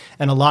face.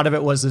 And a lot of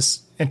it was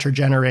this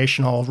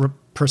intergenerational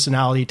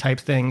personality type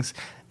things,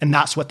 and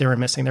that's what they were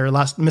missing. They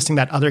were missing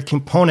that other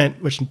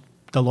component, which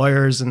the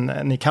lawyers and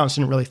the accountants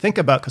didn't really think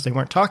about because they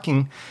weren't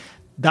talking.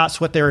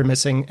 That's what they were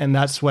missing, and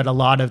that's what a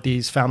lot of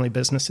these family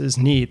businesses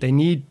need. They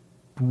need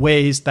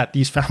ways that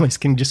these families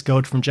can just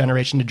go from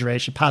generation to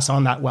generation, pass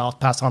on that wealth,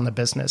 pass on the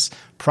business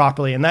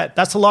properly. And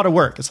that's a lot of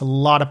work. It's a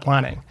lot of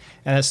planning.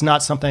 And it's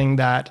not something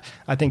that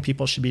I think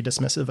people should be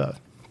dismissive of.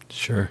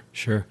 Sure.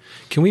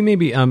 Can we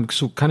maybe,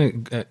 so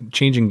kind of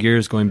changing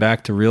gears, going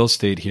back to real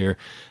estate here.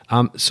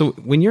 So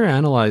when you're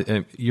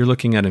you're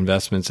looking at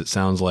investments, it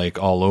sounds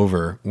like all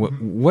over.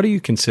 What do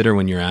you consider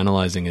when you're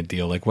analyzing a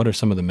deal? Like, what are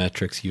some of the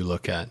metrics you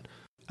look at?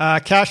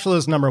 Cash flow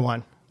is number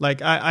one.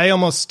 Like I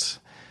almost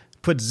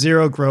put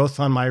 0 growth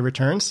on my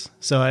returns.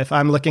 So if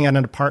I'm looking at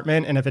an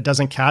apartment and if it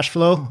doesn't cash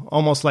flow,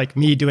 almost like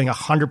me doing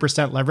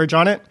 100% leverage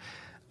on it,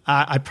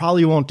 I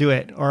probably won't do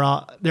it,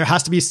 or there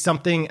has to be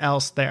something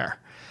else there.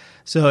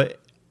 So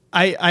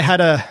I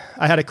had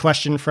a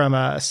question from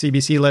a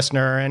CBC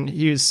listener, and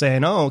he was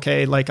saying, "Oh,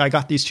 okay, like I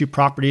got these 2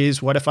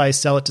 properties. What if I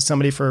sell it to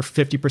somebody for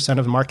 50%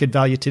 of the market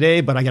value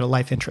today, but I get a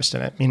life interest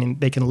in it, meaning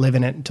they can live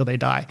in it until they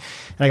die?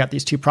 And I got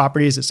these 2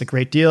 properties. It's a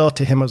great deal."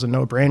 To him, it was a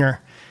no-brainer.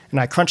 And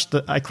I crunched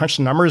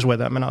the numbers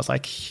with him, and I was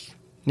like,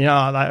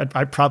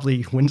 I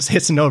probably wouldn't say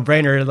it's a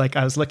no-brainer. Like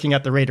I was looking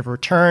at the rate of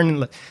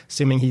return,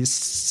 assuming he's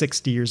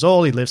 60 years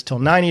old, he lives till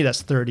 90,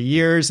 that's 30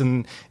 years,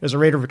 and it was a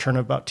rate of return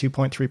of about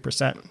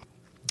 2.3%.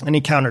 And he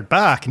countered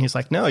back, and he's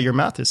like, "No, your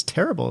math is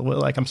terrible." Well,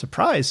 like, I'm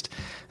surprised.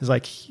 He's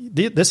like,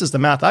 "This is the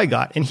math I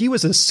got." And he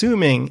was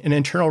assuming an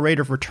internal rate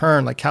of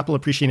return, like capital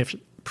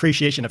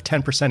appreciation of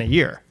 10% a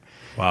year.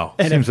 Wow.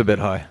 And seems a bit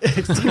high.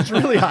 It seems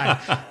really high.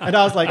 And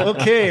I was like,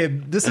 okay,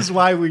 this is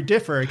why we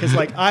differ. Because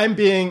like I'm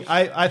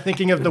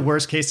thinking of the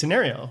worst case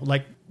scenario.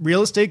 Like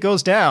real estate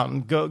goes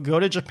down, go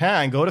to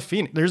Japan, go to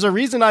Phoenix. There's a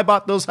reason I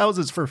bought those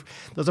apartments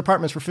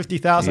for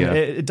 $50,000. Yeah.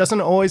 It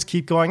doesn't always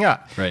keep going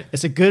up. Right.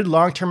 It's a good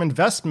long-term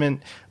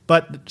investment,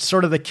 but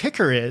sort of the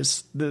kicker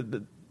is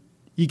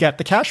you get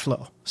the cash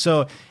flow.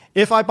 So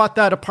if I bought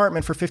that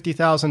apartment for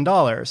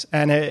 $50,000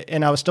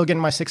 and I was still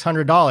getting my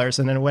 $600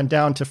 and then it went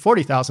down to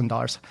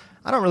 $40,000,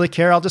 I don't really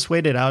care. I'll just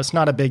wait it out. It's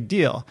not a big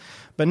deal.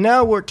 But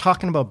now we're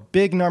talking about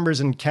big numbers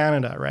in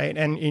Canada, right?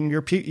 And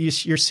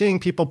you're seeing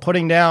people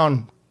putting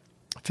down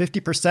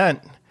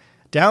 50%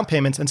 down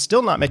payments and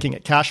still not making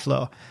it cash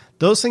flow.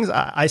 Those things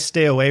I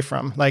stay away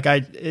from. Like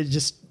it's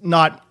just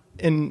not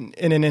in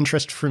an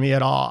interest for me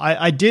at all.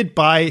 I did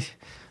buy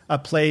a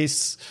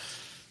place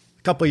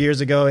a couple of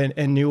years ago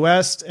in New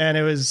West, and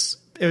it was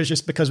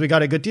just because we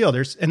got a good deal.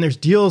 There's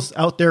deals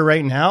out there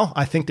right now.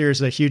 I think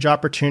there's a huge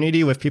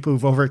opportunity with people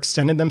who've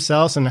overextended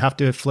themselves and have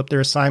to flip their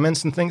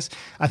assignments and things.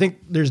 I think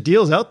there's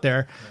deals out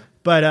there,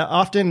 but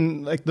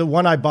often like the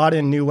one I bought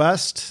in New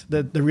West,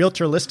 the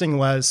realtor listing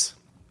was,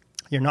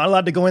 you're not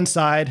allowed to go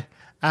inside.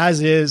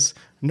 as is,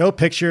 no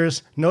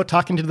pictures, no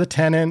talking to the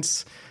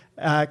tenants,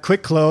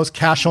 quick close,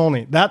 cash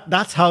only.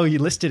 That's how he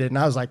listed it. And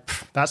I was like,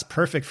 that's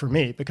perfect for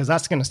me because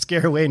that's going to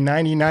scare away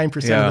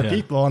 99% of the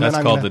people. And that's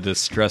then called the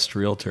distressed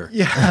realtor.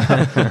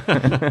 Yeah.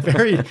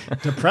 Very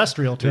depressed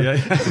realtor.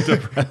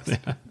 Depressed.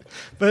 Yeah.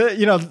 But,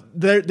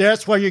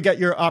 that's where you get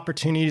your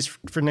opportunities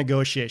for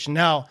negotiation.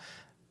 Now,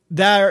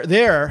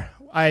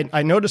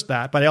 I noticed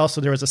that, but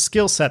there was a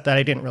skill set that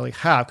I didn't really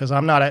have because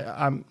I'm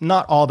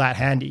not all that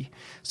handy.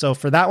 So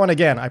for that one,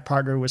 again, I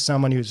partnered with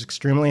someone who's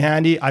extremely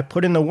handy. I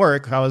put in the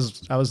work. I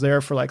was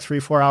there for like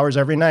 3-4 hours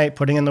every night,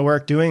 putting in the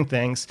work, doing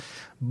things.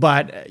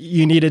 But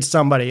you needed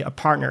somebody, a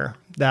partner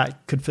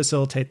that could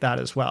facilitate that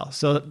as well.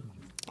 So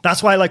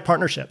that's why I like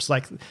partnerships.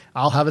 Like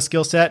I'll have a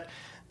skill set.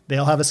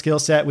 They'll have a skill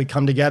set. We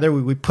come together.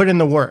 We put in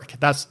the work.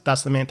 That's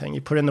the main thing.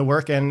 You put in the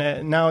work, and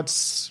now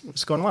it's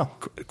going well.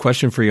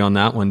 Question for you on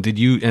that one: did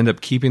you end up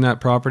keeping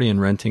that property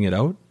and renting it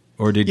out,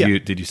 or did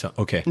you sell?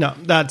 Okay, no,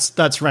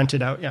 that's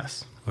rented out.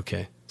 Yes.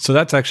 Okay, so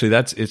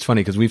it's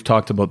funny because we've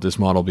talked about this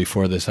model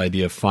before. This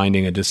idea of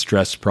finding a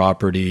distressed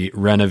property,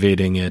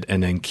 renovating it,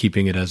 and then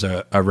keeping it as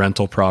a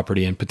rental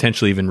property, and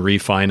potentially even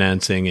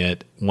refinancing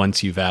it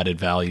once you've added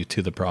value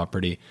to the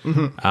property.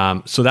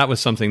 Mm-hmm. So that was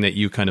something that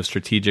you kind of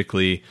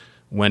strategically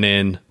went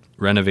in,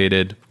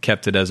 renovated,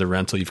 kept it as a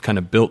rental. You've kind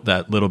of built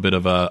that little bit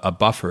of a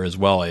buffer as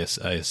well, I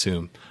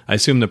assume. I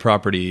assume the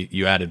property,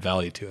 you added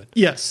value to it.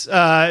 Yes.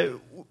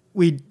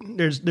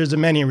 There's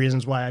many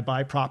reasons why I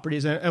buy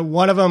properties. And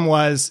one of them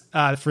was,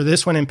 for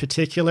this one in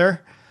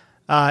particular,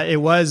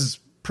 it was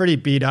pretty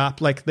beat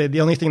up. Like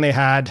the only thing they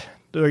had,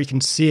 or you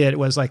can see it,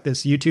 was like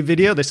this YouTube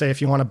video. They say,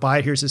 if you want to buy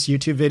it, here's this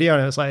YouTube video.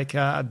 And it was like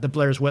the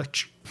Blair's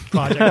Witch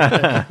Project.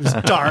 It was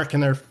dark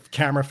and their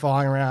camera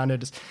falling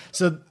around.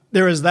 So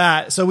there was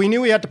that. So we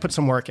knew we had to put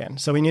some work in.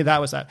 So we knew that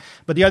was that.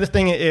 But the other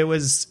thing,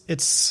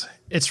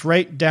 it's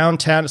right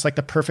downtown. It's like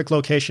the perfect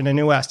location in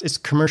New West. It's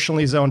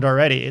commercially zoned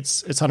already.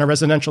 It's on a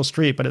residential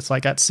street, but it's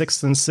like at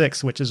 6th and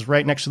 6th, which is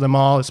right next to the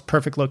mall. It's a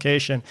perfect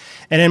location.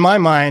 And in my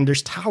mind,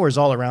 there's towers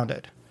all around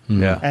it.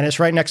 Yeah. And it's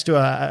right next to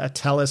a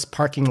TELUS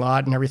parking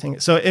lot and everything.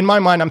 So in my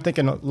mind, I'm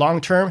thinking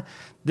long term,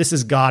 this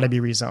has got to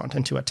be rezoned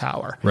into a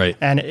tower. Right.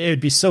 And it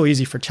would be so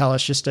easy for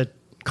TELUS just to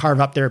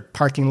carve up their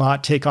parking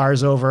lot, take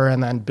ours over,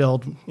 and then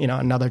build,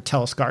 another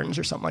TELUS Gardens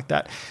or something like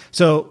that.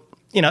 So,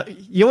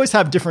 you always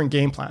have different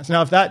game plans.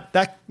 Now, if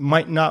that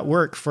might not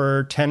work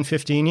for 10,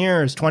 15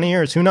 years, 20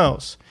 years, who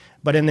knows?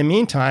 But in the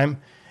meantime,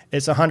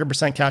 it's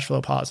 100% cash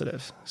flow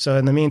positive. So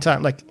in the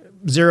meantime, like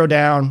zero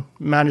down,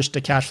 managed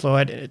to cash flow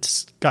it.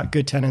 It's got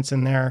good tenants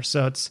in there.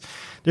 So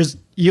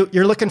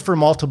you're looking for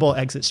multiple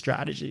exit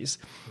strategies.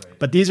 Right.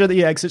 But these are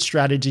the exit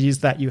strategies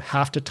that you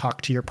have to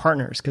talk to your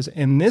partners. Because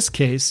in this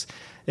case,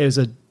 it was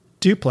a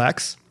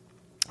duplex.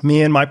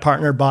 Me and my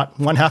partner bought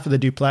one half of the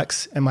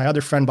duplex, and my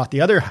other friend bought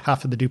the other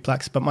half of the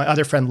duplex, but my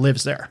other friend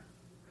lives there.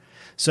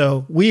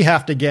 So we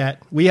have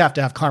to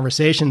have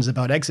conversations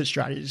about exit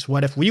strategies.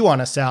 What if we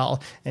want to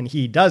sell and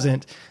he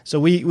doesn't? So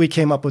we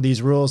came up with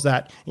these rules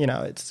that,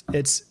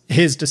 it's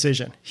his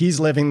decision. He's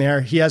living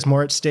there. He has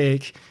more at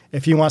stake.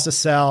 If he wants to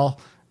sell,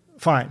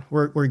 fine.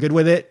 We're good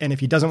with it. And if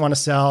he doesn't want to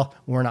sell,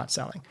 we're not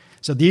selling.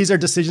 So these are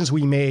decisions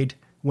we made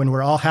when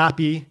we're all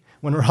happy,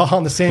 when we're all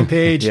on the same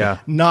page,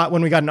 not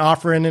when we got an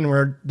offer in and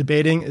we're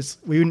debating.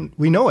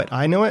 We know it.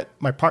 I know it.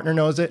 My partner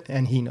knows it,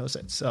 and he knows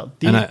it. So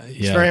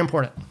it's very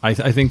important. I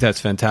think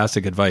that's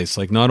fantastic advice.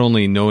 Like not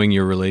only knowing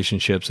your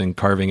relationships and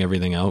carving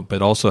everything out,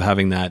 but also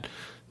having that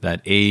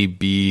A,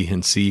 B,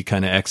 and C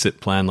kind of exit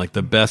plan, like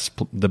the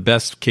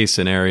best case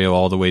scenario,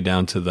 all the way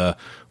down to the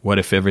what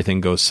if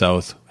everything goes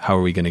south? How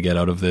are we going to get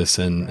out of this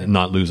and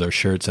not lose our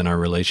shirts and our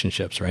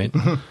relationships, right?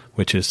 Mm-hmm.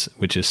 Which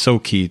is so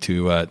key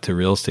to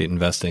real estate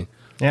investing.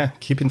 Yeah,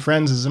 keeping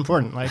friends is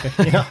important.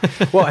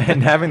 Well,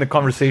 and having the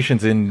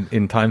conversations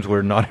in times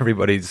where not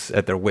everybody's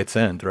at their wits'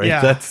 end, right?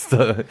 Yeah. That's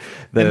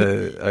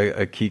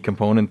a key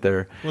component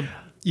there. Well,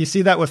 you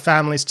see that with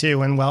families too.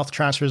 When wealth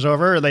transfers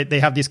over, they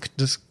have these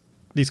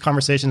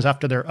conversations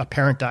after a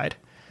parent died.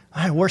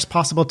 Worst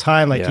possible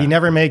time. You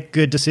never make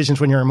good decisions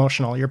when you're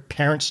emotional.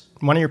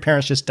 One of your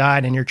parents just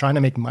died, and you're trying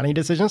to make money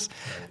decisions.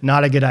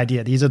 Not a good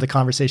idea. These are the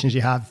conversations you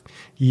have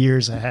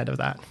years ahead of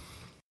that.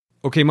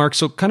 Okay, Mark,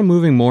 so kind of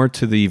moving more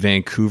to the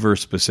Vancouver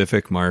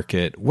specific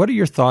market, what are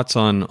your thoughts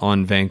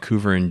on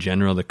Vancouver in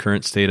general, the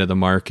current state of the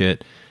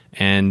market?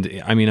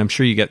 And I mean, I'm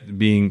sure you get,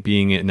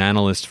 being an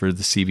analyst for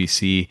the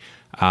CBC,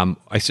 I'm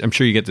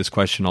sure you get this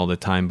question all the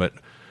time, but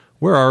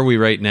where are we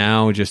right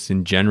now just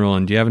in general?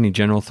 And do you have any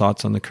general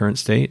thoughts on the current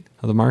state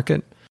of the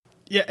market?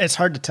 Yeah, it's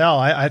hard to tell.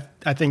 I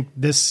think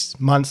this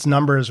month's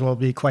numbers will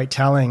be quite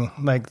telling.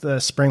 Like the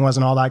spring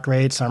wasn't all that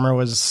great.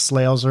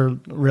 Sales are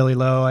really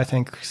low. I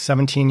think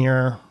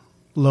 17-year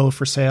low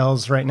for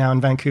sales right now in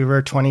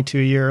Vancouver,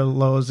 22-year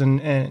lows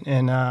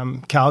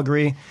in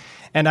Calgary.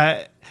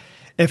 And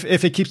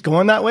if it keeps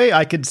going that way,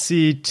 I could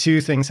see two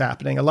things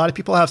happening. A lot of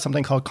people have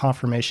something called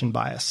confirmation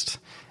bias.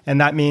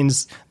 And that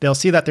means they'll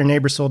see that their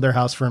neighbor sold their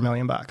house for $1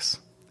 million.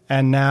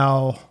 And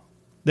now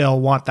they'll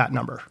want that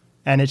number.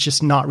 And it's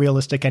just not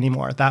realistic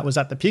anymore. That was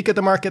at the peak of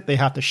the market. They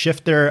have to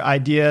shift their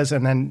ideas,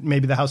 and then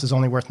maybe the house is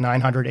only worth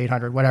 900,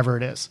 800, whatever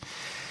it is.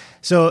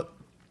 So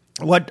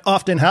what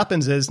often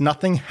happens is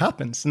nothing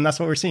happens. And that's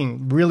what we're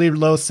seeing. Really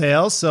low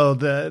sales. So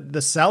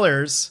the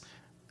sellers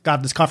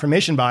got this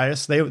confirmation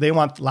bias. They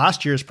want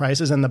last year's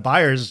prices, and the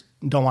buyers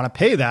don't want to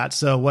pay that.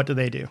 So what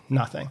do?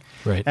 Nothing.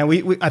 Right.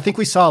 And I think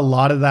we saw a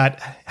lot of that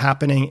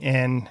happening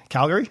in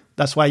Calgary.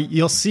 That's why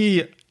you'll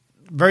see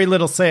very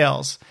little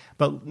sales,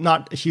 but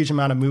not a huge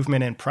amount of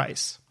movement in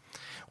price.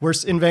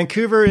 Whereas in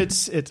Vancouver,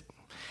 it's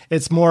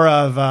more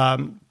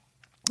of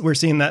we're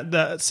seeing that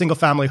the single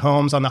family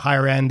homes on the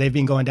higher end, they've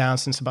been going down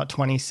since about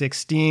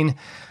 2016.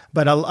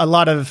 But a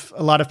lot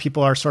of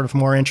people are sort of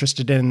more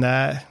interested in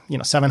the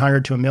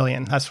 700 to $1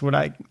 million. That's what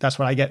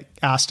I get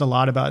asked a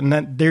lot about. And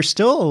then there's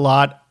still a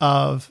lot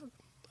of,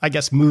 I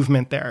guess,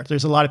 movement there.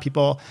 There's a lot of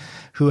people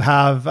who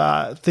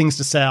have things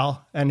to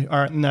sell,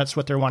 and that's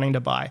what they're wanting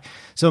to buy.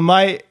 So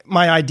my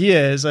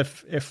idea is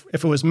if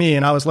it was me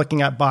and I was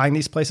looking at buying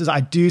these places, I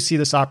do see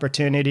this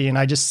opportunity, and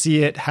I just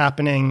see it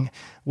happening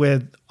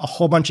with a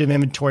whole bunch of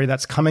inventory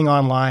that's coming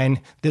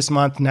online this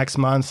month, next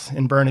month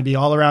in Burnaby,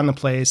 all around the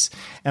place.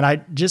 And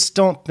I just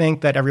don't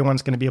think that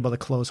everyone's going to be able to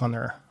close on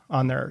their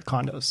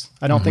condos.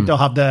 I don't think they'll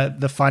have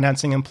the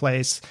financing in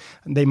place.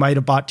 They might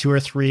have bought 2 or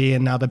 3,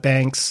 and now the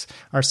banks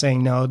are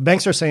saying no. The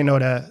banks are saying no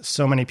to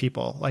so many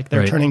people. Like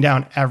they're turning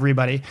down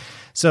everybody.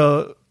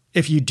 So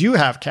if you do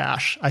have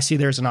cash, I see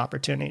there's an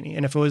opportunity.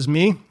 And if it was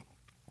me,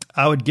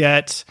 I'd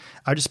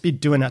just be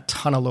doing a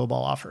ton of lowball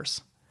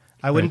offers.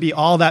 I wouldn't be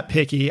all that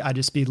picky. I'd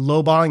just be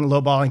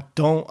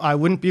lowballing. I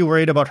wouldn't be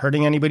worried about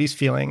hurting anybody's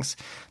feelings.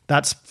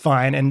 That's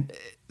fine. And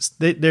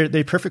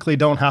they perfectly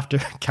don't have to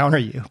counter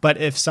you.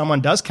 But if someone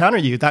does counter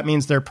you, that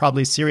means they're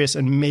probably serious,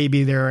 and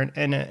maybe they're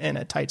in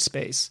a tight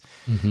space.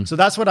 Mm-hmm. So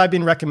that's what I've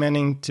been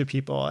recommending to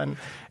people.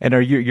 And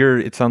are you're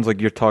it sounds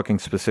like you're talking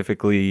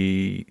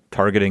specifically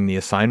targeting the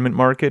assignment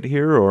market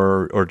here,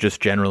 or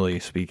just generally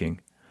speaking?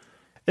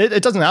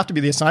 It doesn't have to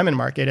be the assignment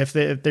market. If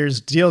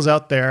there's deals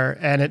out there,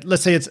 and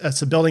let's say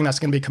it's a building that's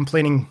going to be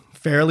completing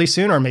fairly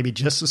soon, or maybe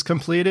just as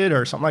completed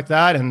or something like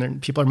that, and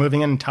then people are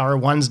moving in, Tower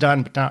 1's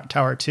done, but not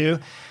Tower 2,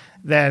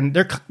 then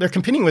they're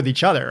competing with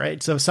each other,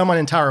 right? So if someone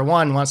in Tower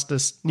 1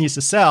 needs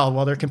to sell,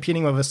 well, they're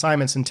competing with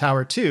assignments in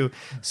Tower 2.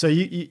 So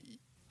it's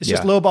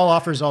just low ball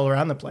offers all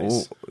around the place.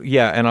 Well,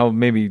 yeah, and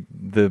maybe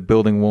the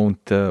building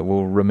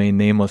will remain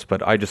nameless,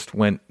 but I just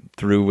went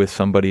through with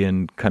somebody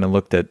and kind of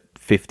looked at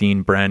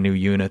 15 brand new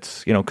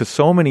units, because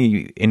so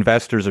many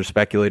investors or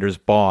speculators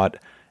bought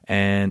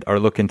and are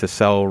looking to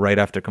sell right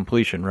after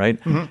completion, right?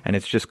 Mm-hmm. And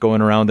it's just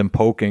going around and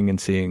poking and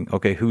seeing,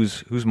 okay,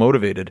 who's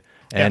motivated?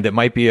 And it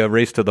might be a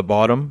race to the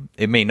bottom.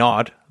 It may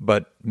not,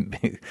 but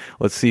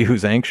let's see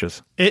who's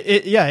anxious.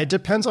 It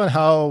depends on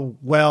how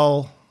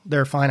well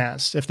they're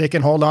financed. If they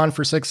can hold on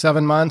for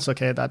 6-7 months,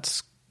 okay,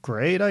 that's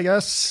great, I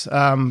guess.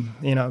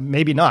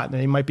 Maybe not.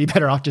 They might be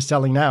better off just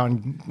selling now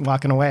and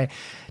walking away.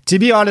 To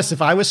be honest,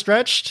 if I was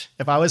stretched,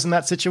 if I was in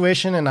that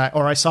situation and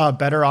I saw a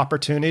better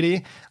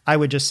opportunity, I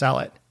would just sell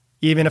it,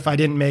 even if I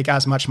didn't make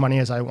as much money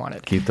as I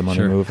wanted. Keep the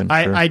money moving.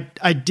 Sure.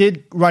 I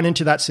did run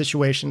into that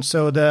situation.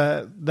 So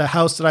the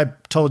house that I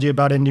told you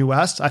about in New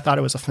West, I thought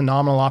it was a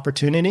phenomenal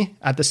opportunity.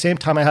 At the same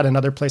time, I had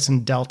another place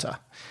in Delta.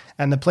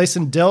 And the place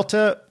in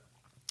Delta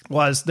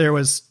there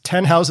was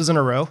 10 houses in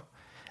a row,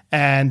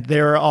 and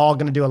they were all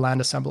going to do a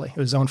land assembly. It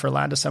was zoned for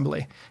land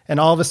assembly.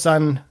 And all of a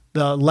sudden,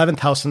 the 11th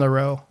house in the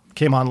row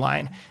came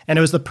online, and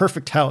it was the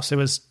perfect house. It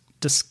was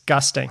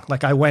disgusting.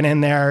 Like I went in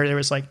there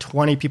was like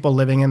 20 people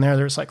living in there.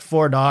 There was like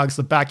 4 dogs.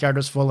 The backyard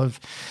was full of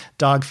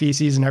dog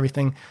feces and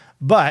everything.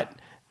 But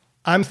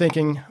I'm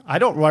thinking, I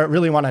don't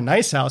really want a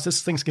nice house.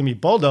 This thing's going to be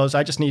bulldozed.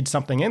 I just need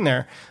something in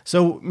there.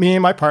 So me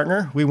and my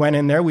partner, we went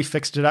in there, we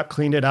fixed it up,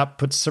 cleaned it up,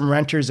 put some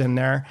renters in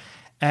there.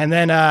 And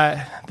then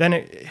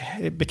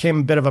it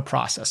became a bit of a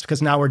process,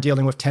 because now we're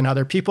dealing with 10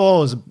 other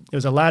people. It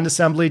was a land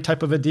assembly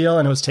type of a deal,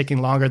 and it was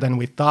taking longer than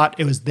we thought.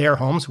 It was their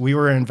homes. We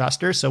were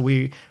investors, so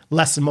we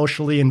less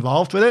emotionally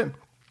involved with it.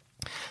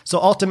 So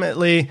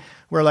ultimately,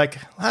 we're like,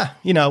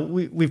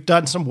 we've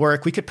done some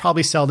work. We could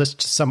probably sell this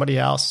to somebody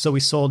else. So we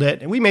sold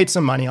it, and we made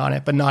some money on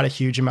it, but not a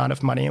huge amount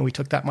of money. And we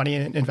took that money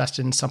and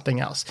invested in something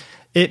else.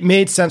 It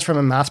made sense from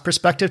a math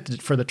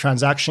perspective for the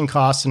transaction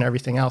costs and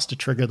everything else to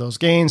trigger those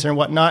gains and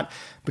whatnot,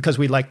 because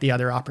we liked the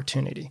other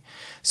opportunity.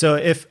 So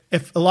if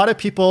a lot of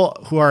people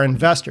who are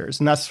investors,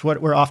 and that's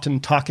what we're often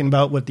talking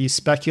about with these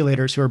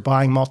speculators who are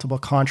buying multiple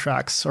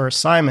contracts or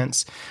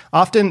assignments,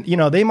 often,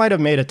 they might have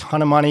made a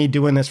ton of money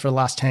doing this for the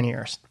last 10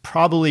 years.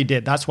 Probably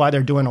did. That's why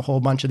they're doing a whole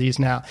bunch of these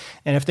now.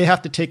 And if they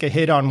have to take a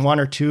hit on 1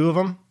 or 2 of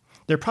them,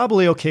 they're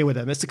probably okay with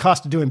it. It's the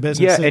cost of doing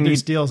business. Yeah, and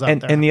there's deals out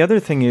there. And the other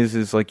thing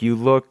is like you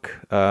look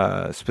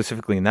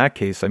specifically in that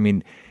case, I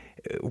mean,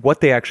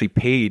 what they actually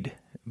paid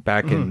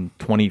back in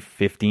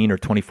 2015 or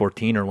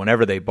 2014 or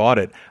whenever they bought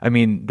it. I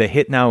mean, the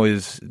hit now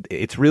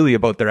it's really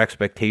about their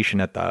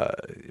expectation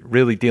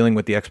really dealing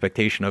with the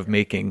expectation of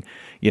making,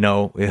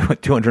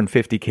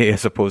 250K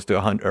as opposed to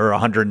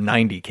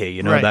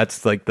 190K, Right.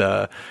 That's like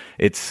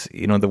it's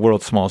the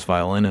world's smallest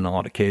violin in a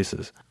lot of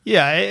cases.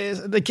 Yeah,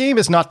 the game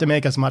is not to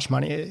make as much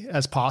money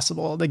as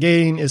possible. The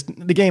game is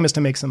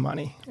to make some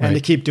money and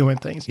to keep doing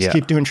things, Yeah.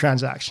 keep doing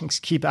transactions,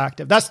 keep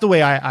active. That's the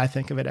way I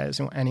think of it as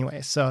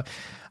anyway. So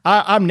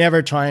I'm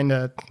never trying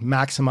to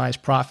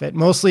maximize profit,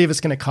 mostly if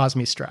it's going to cause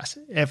me stress.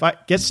 If it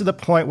gets to the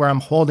point where I'm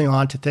holding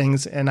on to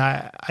things and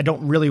I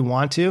don't really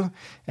want to,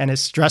 and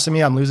it's stressing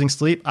me, I'm losing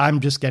sleep, I'm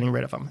just getting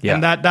rid of them. Yeah.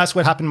 And that's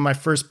what happened in my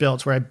first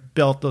builds where I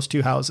built those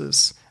 2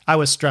 houses. I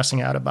was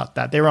stressing out about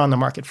that. They were on the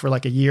market for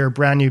like a year,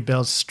 brand new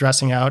builds,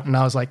 stressing out. And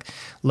I was like,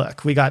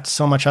 look, we got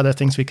so much other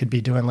things we could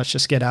be doing. Let's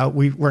just get out.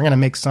 We're going to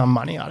make some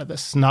money out of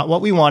this. It's not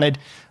what we wanted,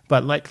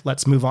 but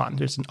let's move on.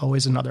 There's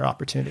always another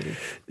opportunity.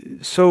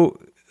 So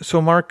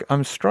Mark,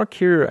 I'm struck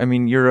here. I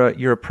mean,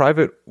 you're a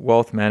private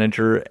wealth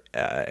manager,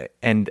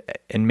 and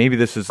maybe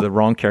this is the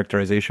wrong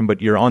characterization,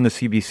 but you're on the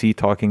CBC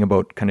talking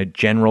about kind of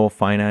general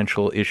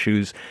financial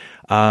issues.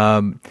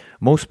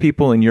 Most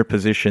people in your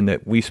position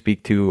that we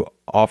speak to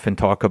often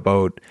talk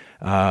about,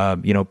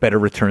 better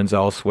returns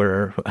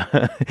elsewhere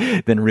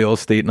than real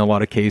estate in a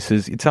lot of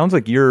cases. It sounds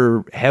like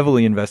you're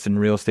heavily invested in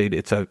real estate.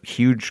 It's a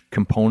huge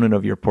component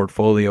of your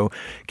portfolio.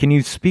 Can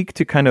you speak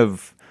to kind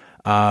of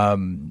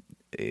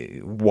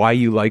why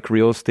you like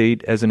real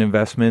estate as an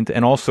investment,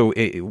 and also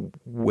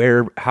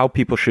how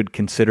people should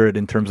consider it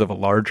in terms of a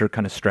larger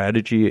kind of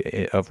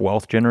strategy of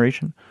wealth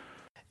generation?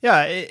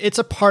 Yeah, it's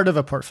a part of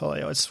a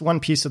portfolio. It's one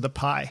piece of the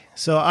pie.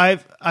 So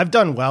I've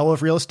done well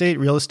with real estate.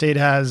 Real estate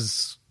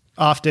has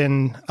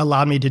often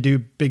allowed me to do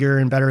bigger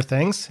and better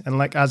things. And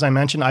like, as I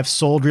mentioned, I've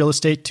sold real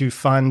estate to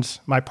fund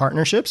my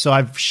partnership. So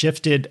I've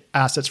shifted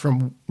assets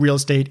from real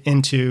estate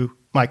into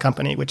my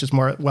company, which is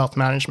more wealth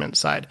management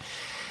side.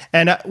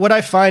 And what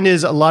I find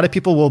is a lot of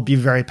people will be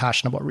very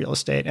passionate about real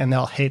estate and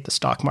they'll hate the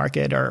stock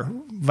market or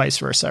vice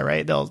versa,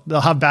 right? They'll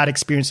have bad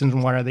experiences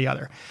in one or the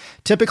other.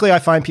 Typically, I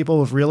find people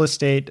with real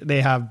estate,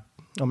 they have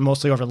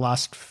mostly over the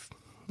last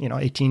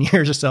 18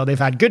 years or so, they've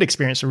had good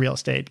experience with real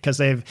estate because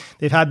they've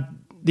had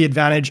the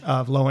advantage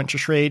of low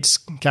interest rates,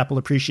 capital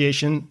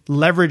appreciation.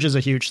 Leverage is a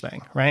huge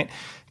thing, right?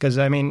 Because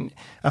I mean,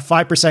 a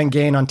 5%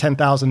 gain on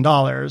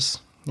 $10,000,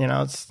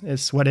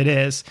 it's what it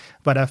is.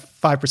 But a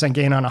 5%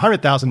 gain on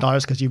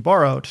 $100,000 because you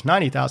borrowed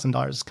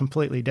 $90,000 is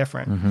completely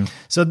different. Mm-hmm.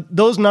 So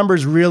those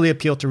numbers really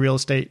appeal to real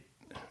estate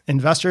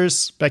investors,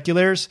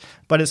 speculators,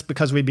 but it's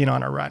because we've been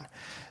on a run.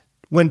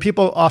 When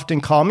people often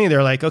call me,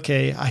 they're like,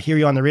 okay, I hear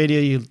you on the radio.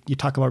 You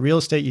talk about real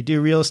estate, you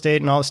do real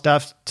estate and all this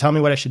stuff. Tell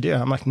me what I should do.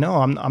 I'm like, no,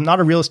 I'm not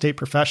a real estate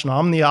professional.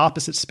 I'm the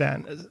opposite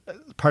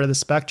part of the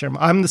spectrum.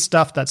 I'm the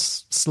stuff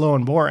that's slow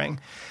and boring,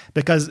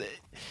 because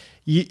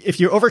if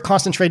you're over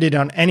concentrated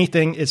on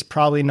anything, it's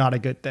probably not a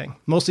good thing.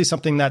 Mostly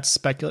something that's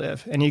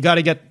speculative. And you got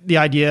to get the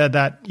idea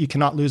that you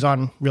cannot lose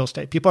on real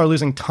estate. People are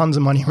losing tons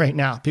of money right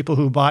now. People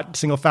who bought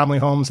single family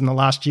homes in the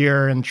last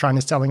year and trying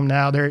to sell them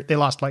now, they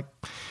lost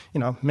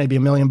maybe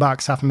 $1 million,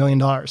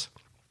 $500,000.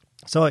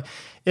 So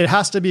it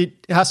has to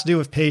do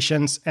with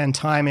patience and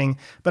timing,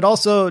 but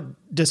also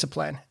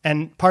discipline.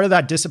 And part of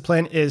that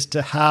discipline is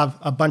to have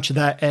a bunch of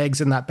that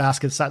eggs in that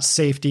basket. It's that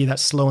safety,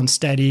 that's slow and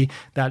steady,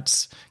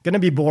 that's going to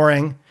be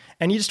boring.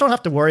 And you just don't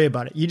have to worry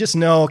about it. You just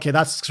know, okay,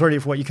 that's sort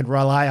of what you can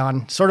rely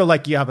on. Sort of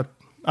like you have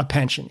a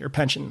pension, your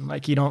pension.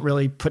 Like you don't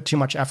really put too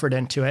much effort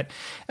into it.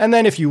 And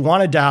then if you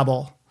want to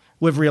dabble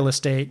with real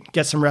estate,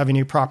 get some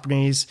revenue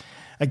properties,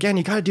 again,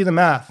 you got to do the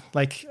math.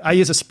 Like I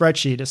use a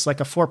spreadsheet. It's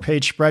like a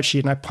 4-page spreadsheet,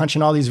 and I punch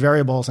in all these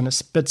variables and it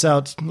spits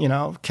out,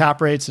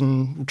 cap rates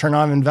and return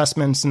on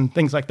investments and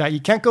things like that. You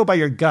can't go by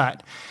your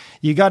gut.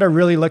 You got to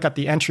really look at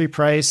the entry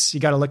price.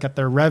 You got to look at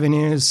their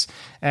revenues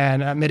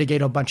and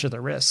mitigate a bunch of the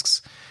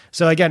risks.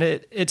 So again,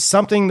 it's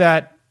something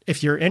that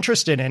if you're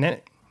interested in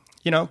it,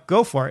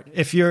 go for it.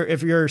 If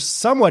you're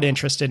somewhat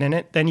interested in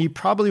it, then you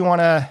probably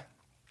want to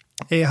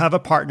have a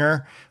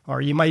partner, or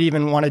you might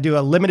even want to do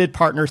a limited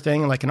partner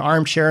thing, like an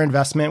armchair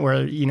investment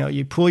where,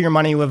 you pool your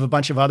money with a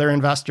bunch of other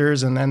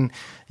investors, and then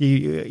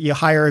you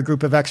hire a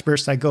group of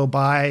experts that go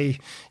buy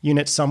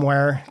units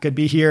somewhere. Could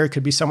be here,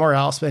 could be somewhere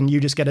else, and you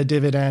just get a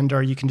dividend,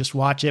 or you can just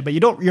watch it, but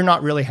you're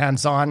not really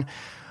hands-on.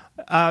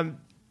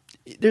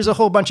 There's a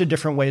whole bunch of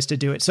different ways to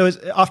do it. So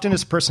often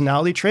it's a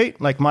personality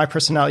trait. Like my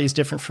personality is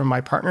different from my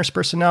partner's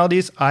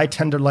personalities. I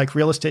tend to like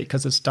real estate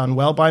because it's done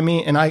well by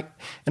me. And I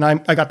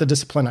got the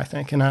discipline, I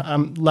think. And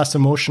I'm less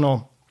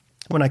emotional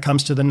when it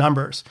comes to the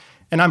numbers.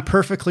 And I'm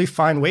perfectly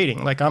fine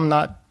waiting. Like I'm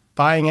not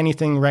buying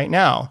anything right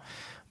now.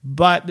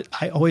 But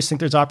I always think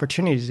there's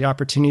opportunities. The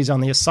opportunities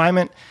on the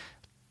assignment.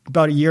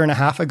 About a year and a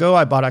half ago,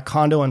 I bought a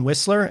condo in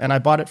Whistler. And I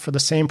bought it for the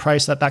same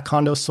price that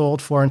condo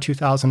sold for in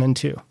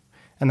 2002.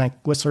 And then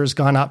Whistler has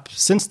gone up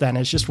since then.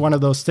 It's just one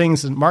of those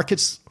things. And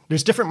markets,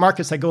 there's different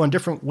markets that go in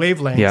different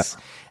wavelengths. Yeah.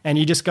 And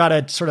you just got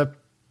to sort of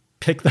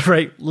pick the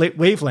right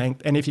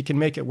wavelength. And if you can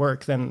make it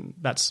work, then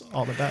that's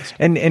all the best.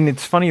 And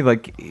it's funny,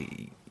 like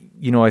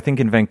I think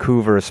in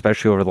Vancouver,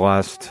 especially over the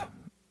last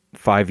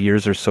 5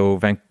 years or so,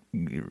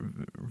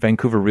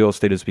 Vancouver real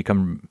estate has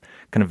become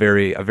kind of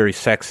a very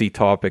sexy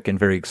topic and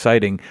very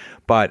exciting.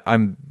 But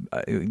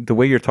the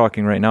way you're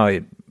talking right now,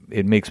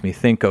 it makes me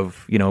think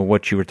of,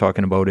 what you were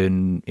talking about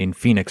in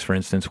Phoenix, for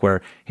instance,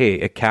 where, hey,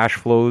 it cash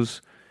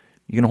flows.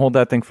 You can hold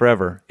that thing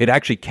forever. It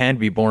actually can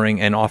be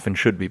boring and often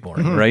should be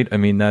boring, right? I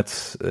mean,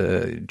 that's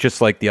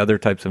just like the other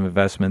types of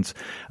investments.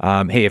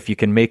 Hey, if you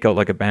can make out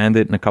like a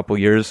bandit in a couple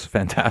years,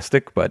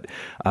 fantastic. But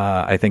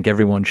I think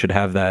everyone should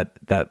have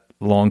that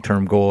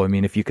long-term goal. I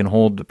mean, if you can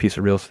hold a piece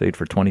of real estate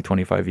for 20,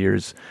 25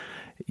 years,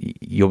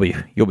 you'll be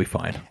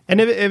fine. And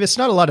if it's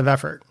not a lot of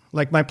effort,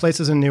 like my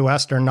places in New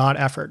West are not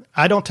effort.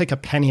 I don't take a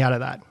penny out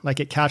of that. Like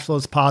it cash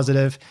flows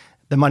positive.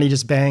 The money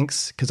just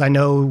banks because I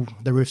know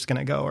the roof's going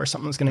to go or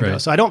something's going to go.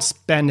 So I don't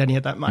spend any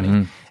of that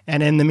money.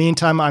 And in the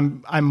meantime,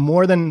 I'm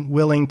more than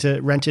willing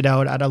to rent it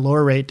out at a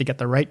lower rate to get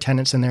the right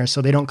tenants in there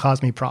so they don't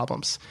cause me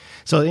problems.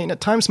 So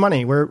time's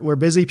money. We're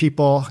busy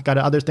people, got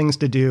other things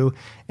to do.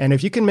 And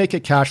if you can make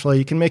it cash flow,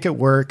 you can make it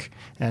work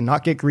and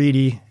not get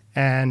greedy.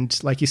 And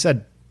like you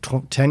said,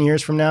 10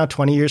 years from now,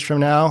 20 years from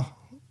now,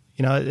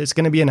 it's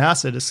going to be an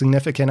asset, a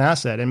significant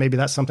asset. And maybe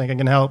that's something I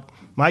can help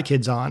my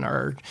kids on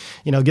or,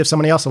 give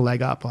somebody else a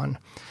leg up on.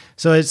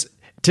 So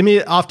to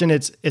me, often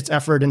it's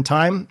effort and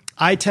time.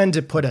 I tend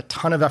to put a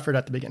ton of effort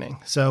at the beginning.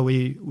 So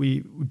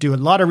we do a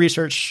lot of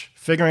research,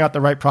 figuring out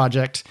the right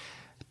project.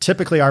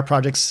 Typically our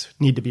projects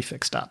need to be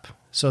fixed up.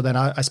 So then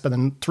I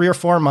spend 3 or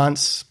 4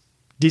 months,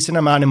 decent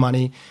amount of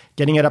money,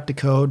 getting it up to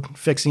code,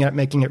 fixing it,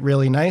 making it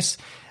really nice.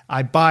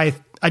 I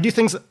do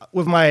things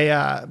with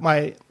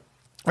my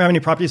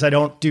revenue properties I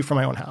don't do for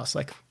my own house.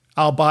 Like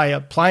I'll buy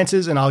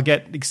appliances and I'll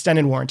get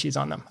extended warranties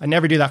on them. I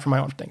never do that for my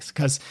own things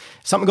because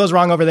if something goes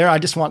wrong over there, I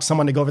just want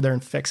someone to go over there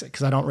and fix it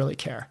because I don't really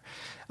care.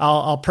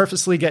 I'll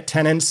purposely get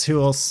tenants who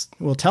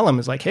will tell them,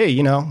 is like, hey,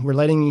 we're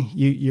letting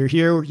you're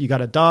here, you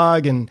got a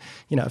dog, and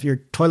if your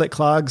toilet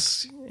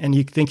clogs and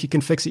you think you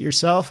can fix it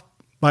yourself,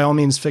 by all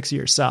means fix it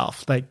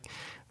yourself. Like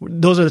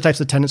those are the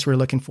types of tenants we're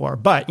looking for.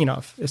 But,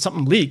 if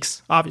something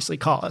leaks, obviously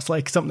call us,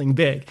 like something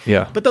big.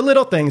 Yeah. But the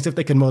little things, if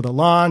they can mow the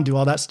lawn, do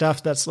all that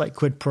stuff, that's like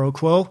quid pro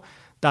quo.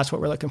 That's what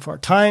we're looking for.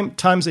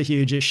 Time's a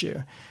huge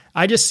issue.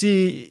 I just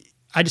see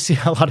a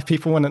lot of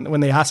people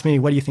when they ask me,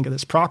 what do you think of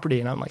this property?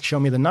 And I'm like, show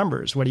me the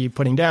numbers. What are you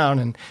putting down?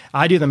 And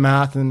I do the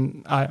math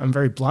and I'm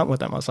very blunt with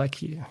them. I was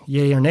like,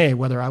 yay or nay,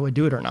 whether I would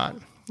do it or not.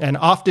 And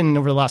often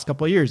over the last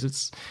couple of years,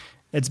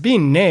 it's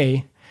been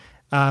nay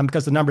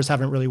because the numbers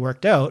haven't really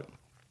worked out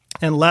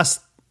unless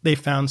they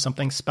found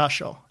something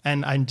special.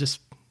 And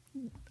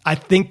I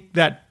think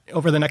that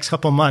over the next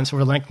couple of months,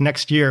 over like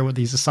next year with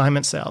these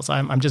assignment sales,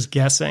 I'm just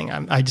guessing.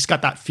 I just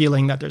got that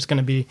feeling that there's going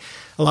to be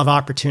a lot of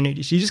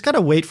opportunities. You just got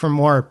to wait for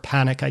more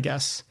panic, I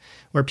guess,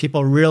 where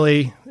people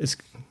really,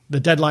 the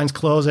deadline's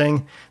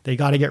closing, they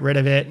got to get rid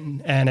of it.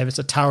 And if it's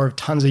a tower of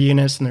tons of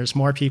units and there's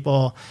more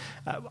people,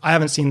 I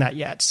haven't seen that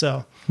yet.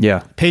 So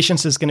yeah,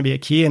 patience is going to be a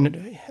key.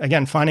 And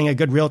again, finding a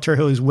good realtor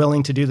who is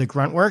willing to do the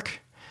grunt work.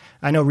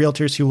 I know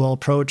realtors who will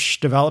approach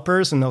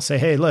developers and they'll say,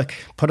 hey, look,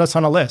 put us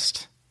on a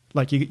list.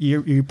 Like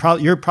you're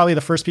probably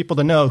the first people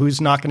to know who's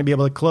not going to be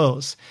able to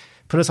close.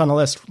 Put us on a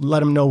list.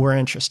 Let them know we're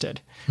interested,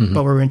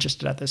 but we're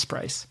interested at this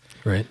price.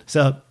 Right.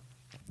 So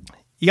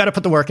you got to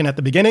put the work in at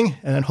the beginning,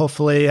 and then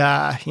hopefully,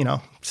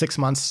 6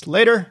 months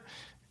later,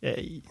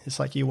 it's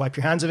like you wipe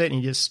your hands of it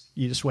and you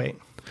just wait.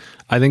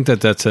 I think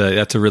that's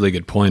a really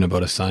good point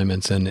about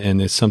assignments,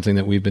 and it's something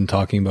that we've been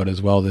talking about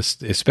as well.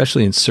 This,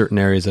 especially in certain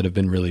areas that have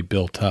been really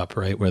built up,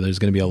 right, where there's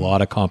going to be a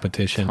lot of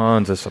competition,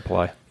 tons of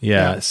supply.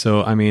 Yeah.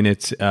 So I mean,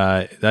 it's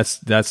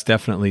that's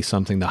definitely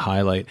something to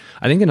highlight.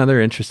 I think another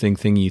interesting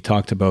thing you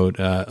talked about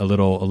a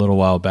little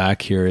while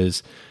back here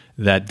is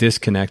that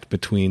disconnect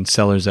between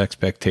sellers'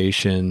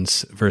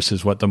 expectations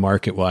versus what the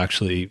market will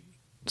actually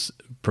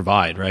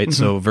provide, right?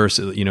 So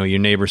versus, your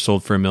neighbor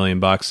sold for $1 million.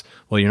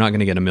 Well, you're not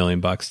going to get $1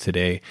 million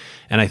today.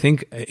 And I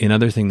think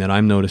another thing that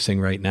I'm noticing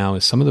right now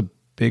is some of the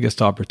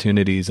biggest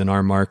opportunities in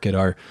our market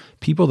are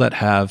people that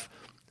have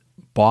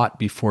bought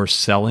before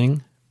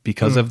selling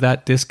because of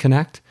that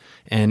disconnect.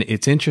 And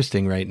it's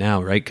interesting right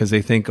now, right? Because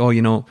they think,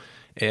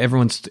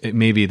 everyone's,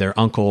 maybe their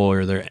uncle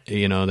or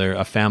they're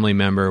a family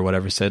member or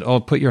whatever said,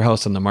 put your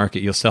house on the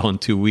market, you'll sell in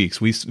 2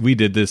 weeks. We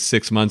did this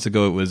 6 months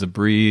ago. It was a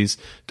breeze.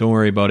 Don't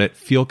worry about it.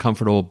 Feel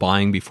comfortable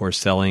buying before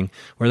selling,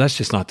 where that's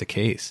just not the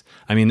case.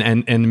 I mean,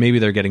 and maybe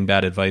they're getting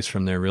bad advice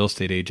from their real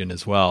estate agent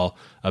as well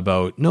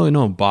about,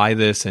 no, buy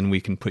this and we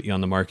can put you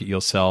on the market,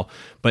 you'll sell.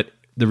 But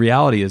the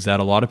reality is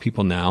that a lot of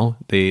people now,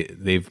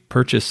 they've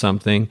purchased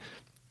something,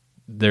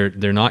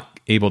 they're not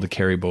able to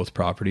carry both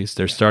properties.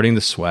 They're starting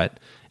to sweat.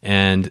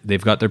 And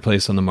they've got their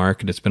place on the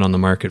market. It's been on the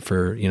market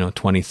for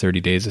 20, 30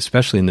 days,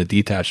 especially in the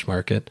detached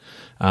market.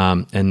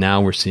 And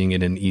now we're seeing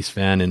it in East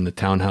Van, in the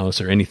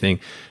townhouse or anything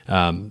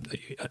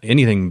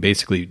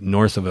basically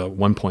north of a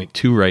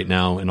 1.2 right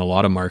now in a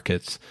lot of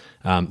markets.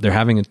 They're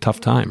having a tough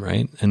time,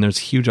 right? And there's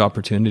huge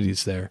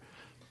opportunities there.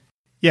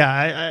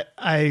 Yeah,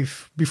 I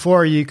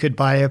before you could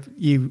buy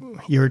your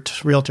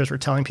realtors were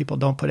telling people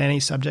don't put any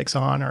subjects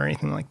on or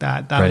anything like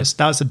that. That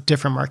was a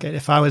different market.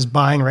 If I was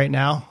buying right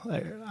now,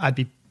 I'd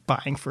be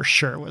buying for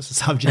sure with the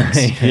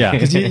subjects. Yeah,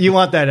 because you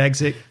want that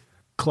exit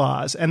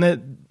clause, and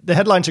the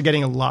headlines are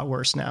getting a lot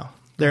worse now.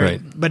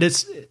 But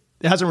it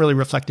hasn't really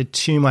reflected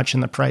too much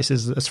in the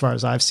prices as far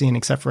as I've seen,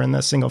 except for in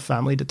the single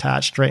family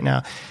detached right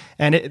now,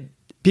 and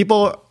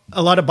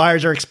a lot of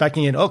buyers are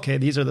expecting it. Okay,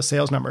 these are the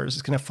sales numbers.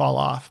 It's going to fall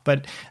off,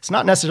 but it's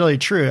not necessarily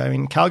true. I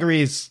mean,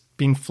 Calgary's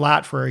been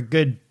flat for a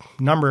good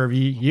number of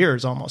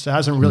years almost. It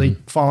hasn't really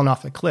fallen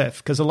off the cliff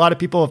because a lot of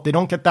people, if they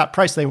don't get that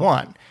price they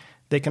want,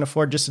 they can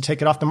afford just to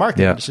take it off the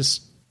market. Yeah. It's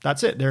just,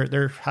 that's it.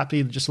 They're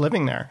happy just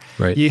living there.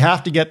 Right. You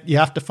have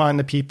to find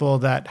the people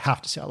that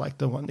have to sell, like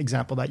the one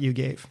example that you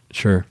gave.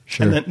 Sure.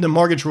 And the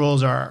mortgage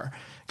rules are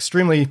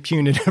extremely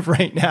punitive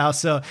right now.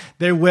 So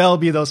there will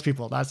be those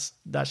people. That's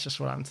just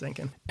what I'm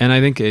thinking. And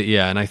I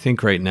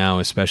think right now,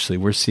 especially,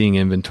 we're seeing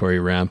inventory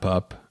ramp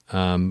up.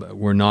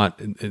 We're not,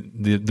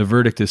 the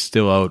verdict is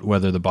still out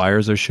whether the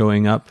buyers are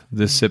showing up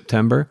this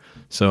September.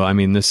 So, I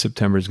mean, this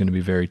September is going to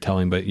be very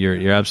telling, but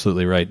you're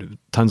absolutely right.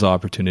 Tons of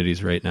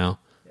opportunities right now.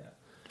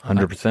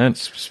 100%.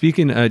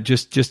 Speaking,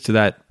 just to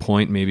that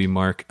point, maybe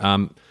Mark,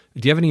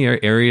 do you have any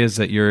areas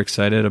that you're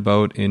excited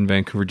about in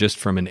Vancouver, just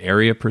from an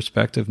area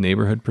perspective,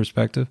 neighborhood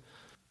perspective?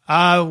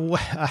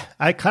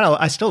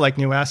 I still like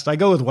New West. I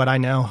go with what I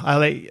know.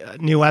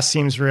 New West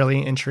seems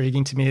really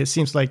intriguing to me. It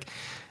seems like,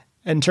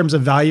 in terms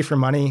of value for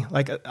money,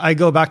 like I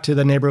go back to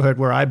the neighborhood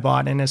where I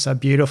bought, and it's a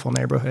beautiful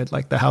neighborhood.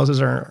 Like the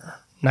houses are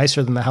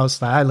nicer than the house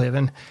that I live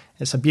in.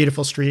 It's a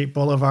beautiful street,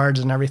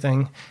 boulevards and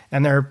everything,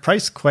 and they're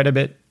priced quite a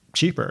bit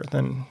cheaper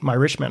than my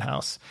Richmond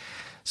house.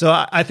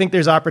 So I think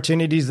there's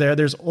opportunities there.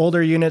 There's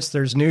older units,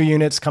 there's new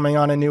units coming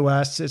on in New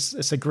West.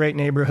 It's a great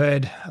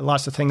neighborhood,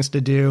 lots of things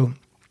to do.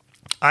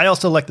 I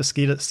also like the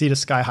Sea to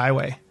Sky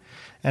Highway.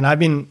 And I've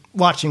been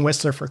watching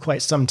Whistler for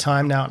quite some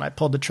time now, and I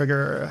pulled the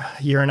trigger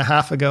a year and a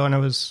half ago, and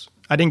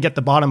I didn't get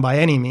the bottom by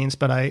any means,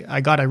 but I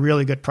got a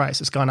really good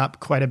price. It's gone up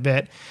quite a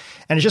bit.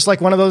 And it's just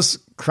like one of those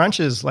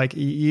crunches. Like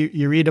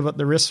you read about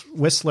the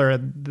Whistler,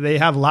 they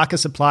have lack of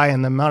supply,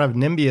 and the amount of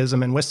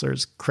NIMBYism in Whistler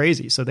is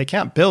crazy. So they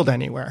can't build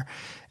anywhere.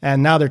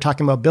 And now they're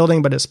talking about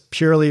building, but it's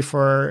purely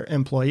for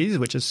employees,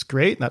 which is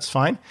great. That's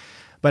fine.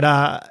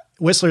 But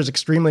Whistler is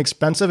extremely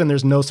expensive, and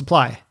there's no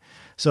supply.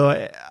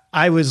 So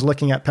I was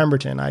looking at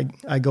Pemberton.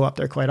 I go up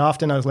there quite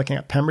often. I was looking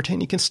at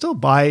Pemberton. You can still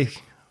buy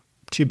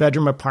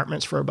 2-bedroom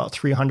apartments for about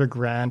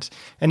 $300,000.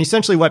 And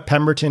essentially what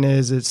Pemberton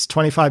is, it's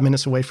 25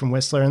 minutes away from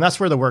Whistler. And that's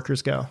where the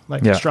workers go,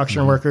 like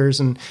construction workers.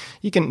 And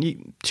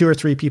 2 or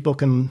 3 people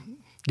can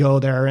go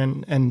there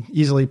and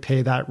easily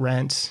pay that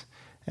rent.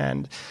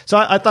 And so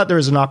I thought there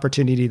was an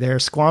opportunity there.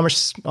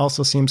 Squamish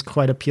also seems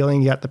quite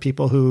appealing. You got the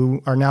people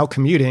who are now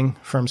commuting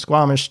from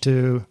Squamish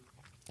to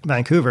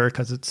Vancouver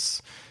because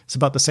it's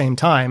about the same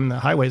time. The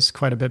highway's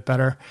quite a bit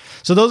better.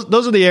 So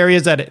those are the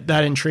areas that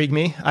intrigue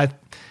me.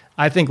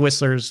 I think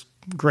Whistler's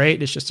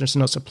great. It's just there's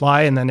no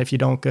supply. And then if you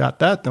don't got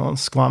that, then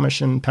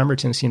Squamish and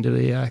Pemberton seem to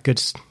be a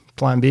good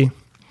plan B.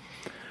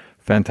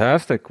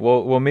 Fantastic.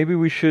 Well, maybe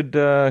we should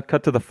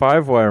cut to the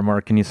 5-wire,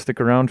 Mark. Can you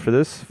stick around for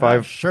this?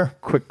 5 sure.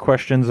 Quick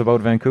questions about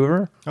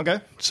Vancouver.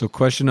 Okay. So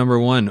question number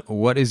 1,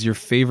 what is your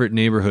favorite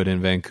neighborhood in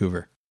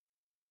Vancouver?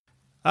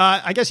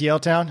 I guess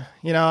Yaletown.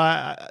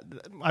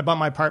 I bought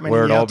my apartment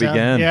where in it Yaletown. all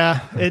began.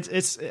 Yeah,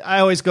 it's. I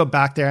always go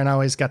back there, and I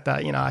always get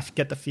that. I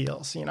get the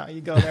feels.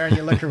 You go there and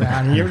you look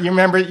around, and you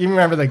remember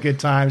the good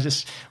times.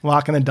 Just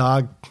walking the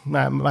dog.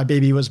 My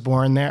baby was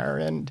born there,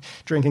 and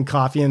drinking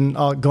coffee and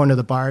going to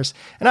the bars.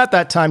 And at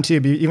that time too,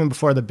 even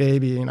before the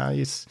baby,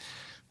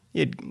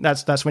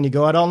 that's when you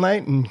go out all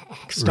night and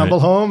stumble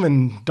home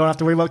and don't have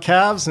to worry about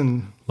cabs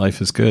and. Life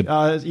is good.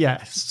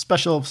 Yeah,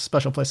 special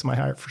place in my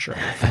heart for sure.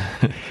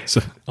 So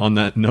on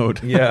that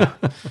note, yeah,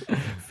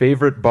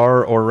 favorite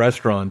bar or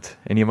restaurant,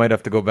 and you might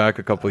have to go back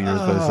a couple of years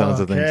by the sounds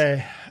of things.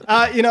 Okay,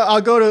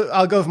 I'll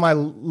go with my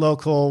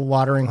local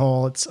watering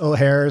hole. It's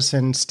O'Hare's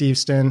in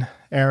Steveston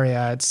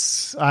area.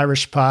 It's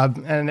Irish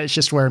pub, and it's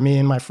just where me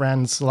and my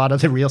friends, a lot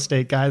of the real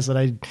estate guys that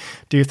I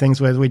do things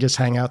with, we just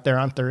hang out there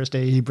on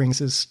Thursday. He brings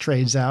his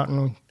trades out,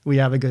 and we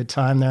have a good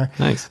time there.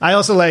 Nice. I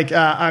also like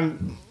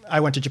I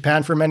went to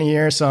Japan for many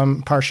years, so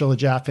I'm partial to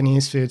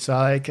Japanese food. So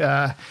I like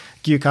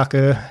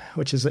gyukaku,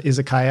 which is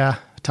izakaya,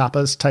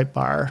 tapas type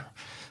bar,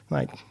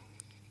 like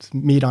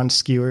meat on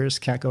skewers.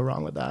 Can't go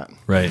wrong with that.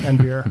 Right. And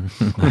beer.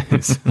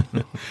 Nice.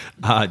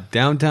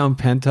 Downtown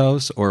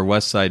penthouse or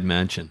West Side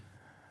mansion?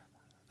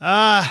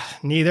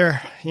 Neither.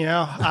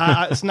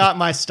 It's not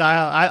my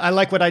style. I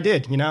like what I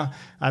did.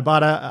 I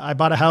bought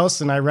a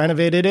house and I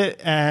renovated it,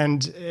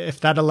 and if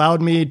that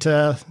allowed me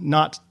to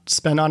not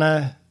spend on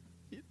a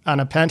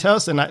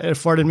penthouse and it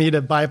afforded me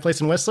to buy a place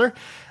in Whistler,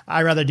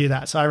 I'd rather do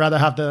that. So I'd rather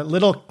have the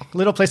little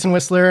place in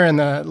Whistler and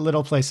the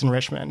little place in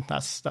Richmond.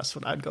 That's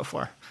what I'd go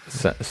for.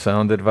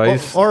 Sound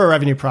advice. Or a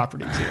revenue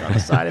property too on the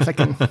side if I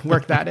can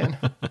work that in.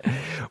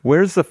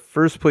 Where's the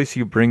first place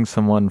you bring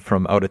someone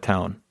from out of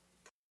town?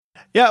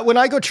 Yeah, when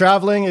I go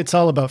traveling, it's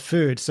all about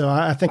food. So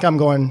I think I'm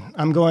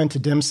going to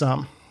dim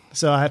sum.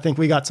 So I think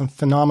we got some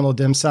phenomenal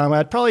dim sum.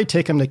 I'd probably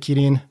take him to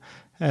Keating,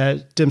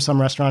 dim sum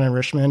restaurant in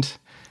Richmond.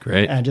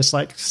 Great. And just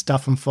like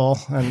stuff them full.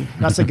 And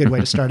that's a good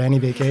way to start any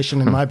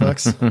vacation in my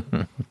books.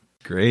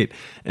 Great.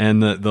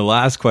 And the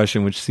last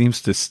question, which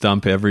seems to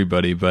stump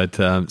everybody, but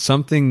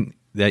something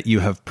that you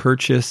have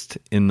purchased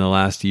in the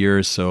last year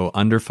or so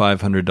under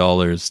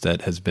 $500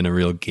 that has been a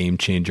real game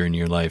changer in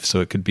your life. So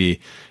it could be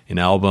an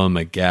album,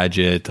 a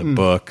gadget, a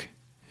book,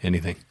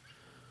 anything.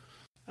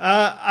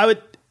 I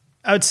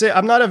would say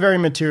I'm not a very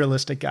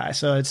materialistic guy.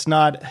 So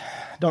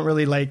don't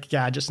really like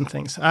gadgets and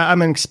things.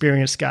 I'm an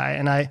experienced guy.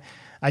 And I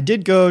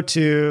did go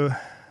to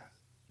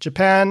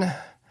Japan,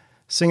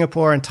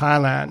 Singapore, and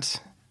Thailand,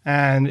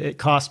 and it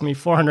cost me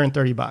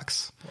 $430. Wow.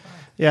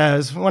 Yeah, it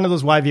was one of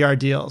those YVR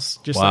deals.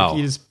 Just like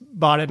you just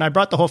bought it, and I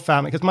brought the whole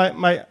family because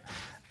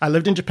I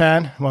lived in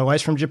Japan. My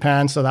wife's from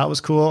Japan, so that was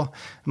cool.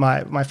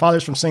 My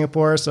father's from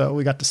Singapore, so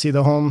we got to see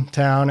the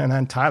hometown, and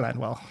then Thailand.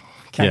 Well,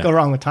 can't go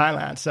wrong with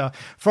Thailand. So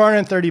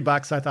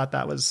 $430, I thought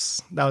that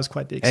was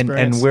quite the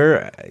experience. And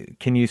where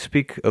can you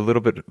speak a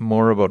little bit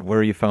more about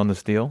where you found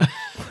this deal?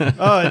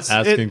 It's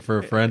asking for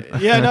a friend.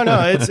 Yeah,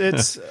 no,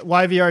 it's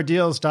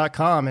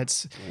yvrdeals.com.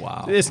 It's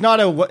it's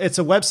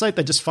a website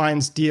that just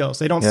finds deals.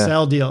 They don't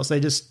sell deals.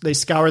 They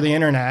scour the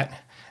internet,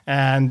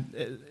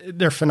 and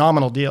they're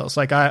phenomenal deals.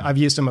 Like I've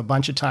used them a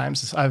bunch of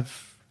times.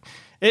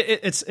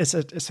 It's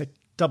a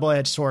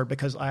double-edged sword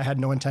because I had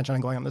no intention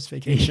on going on this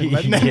vacation,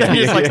 but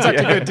it's like such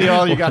a good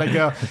deal, you got to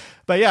go.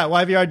 But yeah,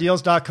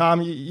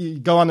 yvrdeals.com, you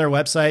go on their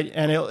website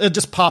and it'll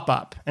just pop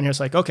up and you're just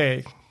like,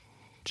 okay,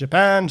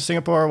 Japan,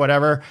 Singapore,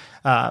 whatever.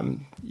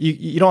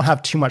 You don't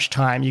have too much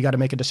time. You got to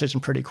make a decision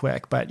pretty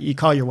quick, but you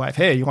call your wife,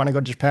 hey, you want to go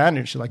to Japan?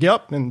 And she's like,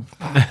 yep. And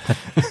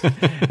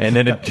and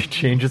then it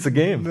changes the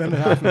game. Then it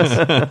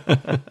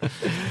happens.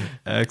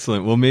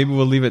 Excellent. Well, maybe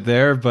we'll leave it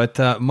there, but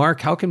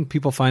Mark, how can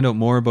people find out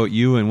more about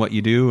you and what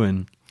you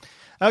do?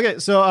 Okay,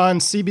 so on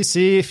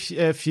CBC,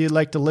 if you'd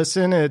like to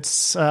listen,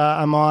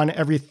 I'm on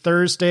every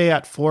Thursday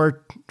at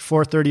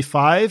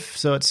 4:35.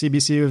 So at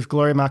CBC with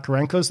Gloria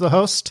Makarenko's the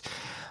host.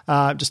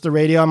 Just the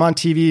radio. I'm on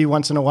TV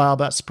once in a while,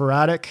 but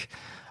sporadic.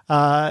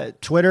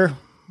 Twitter,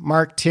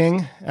 Mark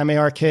Ting,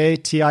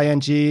 MarkTing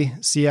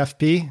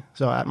CFP.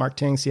 So at Mark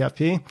Ting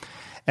CFP.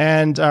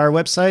 And our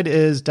website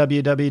is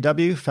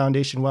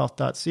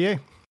www.foundationwealth.ca.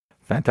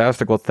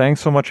 Fantastic. Well, thanks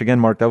so much again,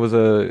 Mark. That was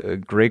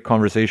a great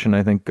conversation.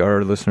 I think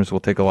our listeners will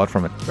take a lot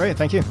from it. Great.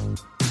 Thank you.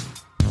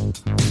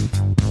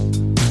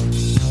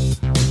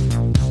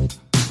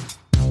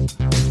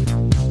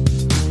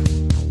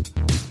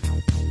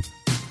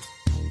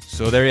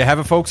 So there you have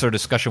it, folks. Our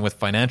discussion with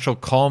financial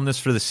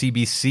columnist for the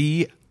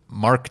CBC,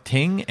 Mark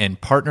Ting,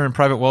 and partner and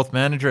private wealth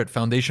manager at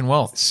Foundation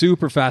Wealth.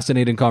 Super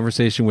fascinating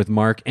conversation with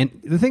Mark. And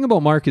the thing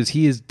about Mark is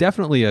he is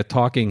definitely a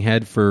talking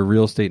head for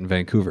real estate in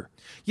Vancouver.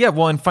 Yeah,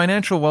 well, and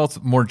financial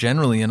wealth more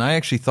generally, and I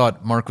actually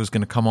thought Mark was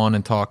going to come on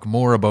and talk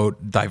more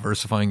about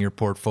diversifying your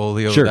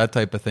portfolio, that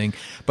type of thing.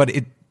 But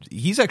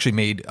he's actually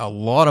made a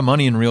lot of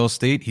money in real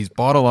estate. He's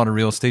bought a lot of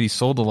real estate. He's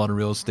sold a lot of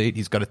real estate.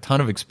 He's got a ton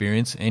of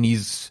experience, and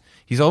he's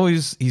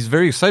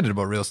very excited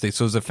about real estate.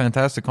 So it was a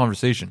fantastic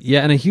conversation.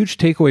 Yeah, and a huge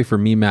takeaway for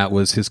me, Matt,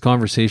 was his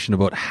conversation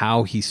about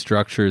how he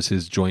structures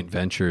his joint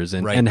ventures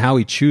and how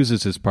he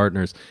chooses his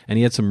partners. And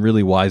he had some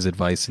really wise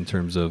advice in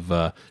terms of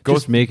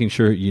just making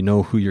sure you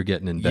know who you're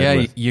getting in bed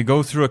with. Yeah, you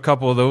go through a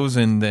couple of those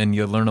and then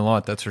you learn a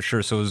lot, that's for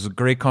sure. So it was a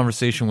great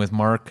conversation with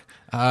Mark.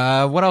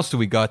 What else do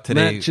we got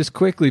today? Matt, just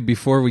quickly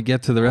before we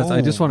get to the rest,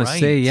 I just want to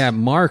say,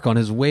 Mark on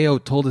his way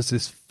out told us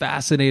this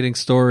fascinating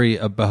story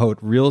about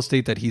real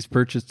estate that he's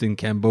purchased in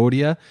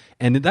Cambodia.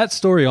 And that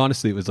story,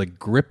 honestly, it was like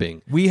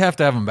gripping. We have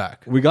to have him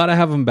back. We got to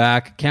have him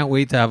back. Can't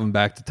wait to have him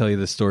back to tell you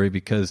this story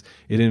because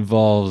it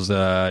involves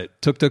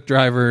tuk-tuk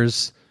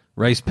drivers,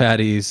 rice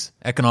paddies,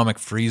 economic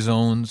free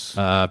zones,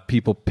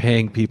 people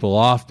paying people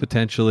off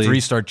potentially,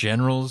 3-star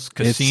generals,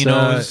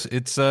 casinos.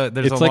 There's a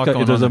lot going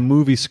on. There's a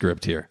movie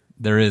script here.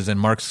 There is, and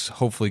Mark's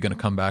hopefully going to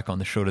come back on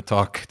the show to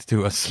talk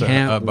to us about it.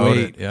 Can't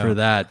wait for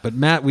that. But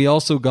Matt, we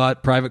also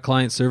got private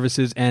client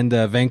services and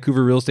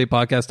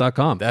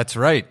VancouverRealEstatePodcast.com. That's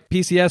right.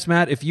 PCS,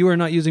 Matt, if you are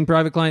not using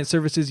private client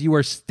services, you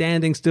are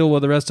standing still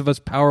while the rest of us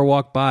power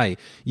walk by.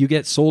 You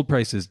get sold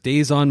prices,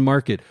 days on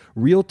market,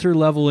 realtor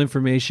level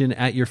information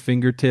at your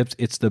fingertips.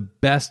 It's the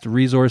best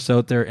resource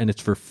out there, and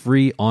it's for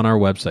free on our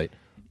website.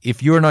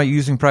 If you're not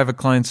using private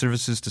client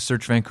services to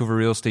search Vancouver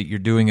real estate, you're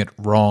doing it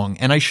wrong.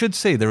 And I should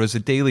say, there was a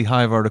Daily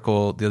Hive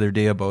article the other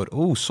day about,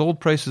 sold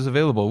prices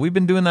available. We've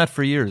been doing that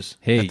for years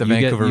at the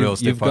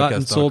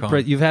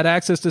VancouverRealEstatePodcast.com. You've had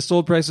access to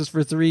sold prices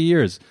for 3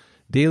 years.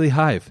 Daily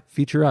Hive,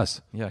 feature us.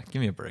 Yeah,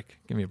 give me a break.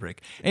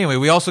 Anyway,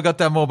 we also got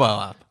that mobile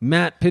app.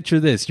 Matt, picture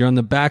this. You're on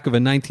the back of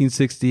a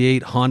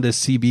 1968 Honda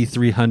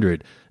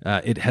CB300.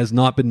 It has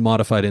not been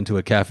modified into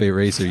a cafe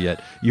racer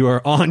yet. You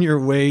are on your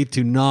way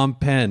to Phnom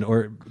Penh,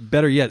 or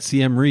better yet,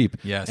 Siem Reap.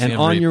 Yeah, and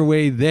on your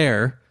way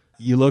there,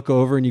 you look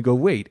over and you go,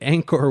 wait,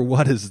 Angkor,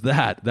 what is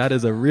that? That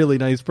is a really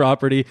nice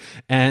property.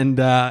 And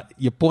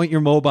you point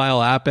your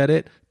mobile app at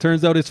it.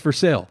 Turns out it's for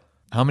sale.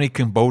 How many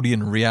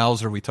Cambodian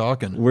reals are we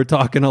talking? We're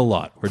talking a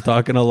lot. We're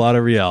talking a lot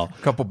of real.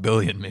 A couple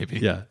billion, maybe.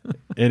 Yeah.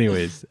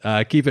 Anyways,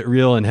 keep it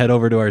real and head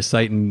over to our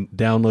site and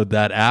download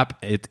that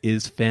app. It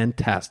is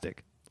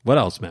fantastic. What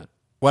else, Matt?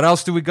 What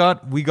else do we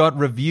got? We got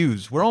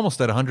reviews. We're almost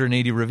at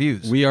 180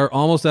 reviews. We are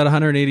almost at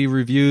 180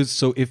 reviews.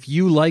 So if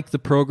you like the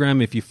program,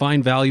 if you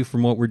find value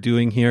from what we're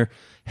doing here,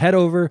 head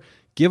over,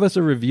 give us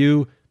a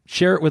review.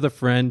 Share it with a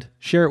friend,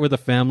 share it with a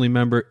family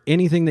member,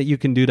 anything that you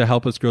can do to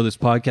help us grow this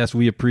podcast.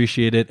 We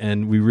appreciate it,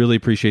 and we really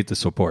appreciate the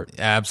support.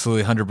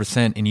 Absolutely,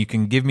 100%. And you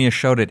can give me a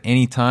shout at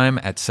any time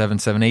at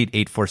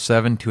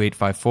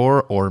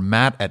 778-847-2854 or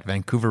Matt at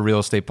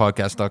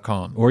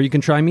VancouverRealEstatePodcast.com. Or you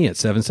can try me at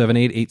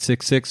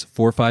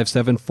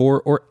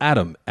 778-866-4574 or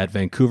Adam at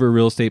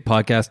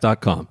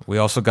VancouverRealEstatePodcast.com. We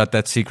also got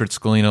that secret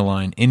Scalina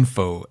line,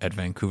 info at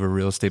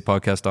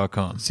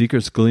VancouverRealEstatePodcast.com.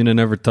 Secret Scalina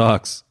never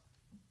talks.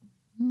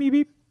 Beep,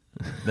 beep.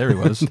 There he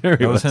was. There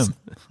he was. Him.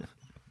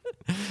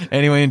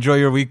 Anyway, enjoy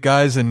your week,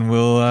 guys, and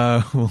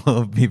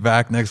we'll be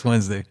back next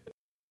Wednesday.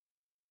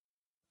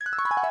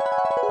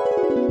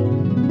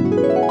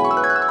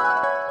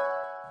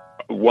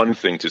 One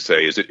thing to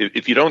say is that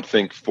if you don't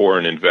think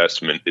foreign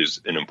investment is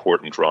an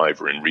important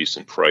driver in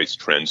recent price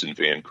trends in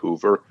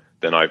Vancouver,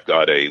 then I've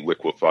got a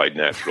liquefied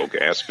natural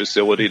gas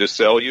facility to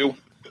sell you.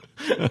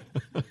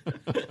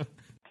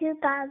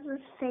 2,000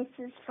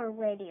 Faces for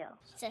Radio.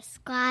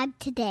 Subscribe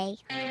today.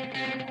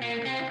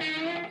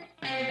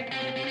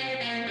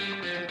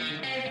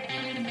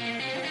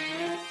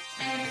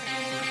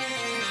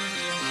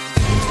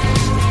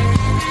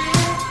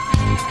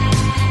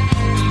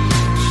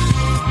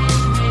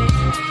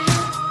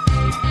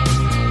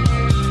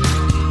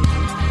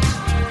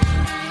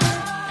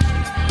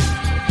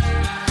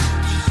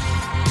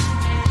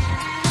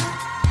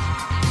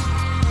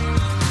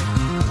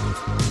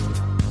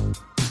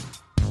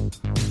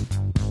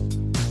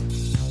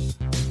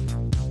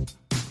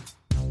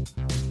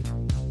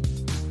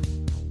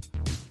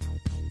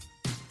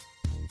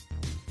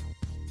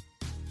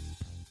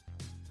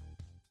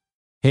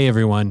 Hey,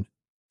 everyone.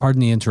 Pardon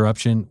the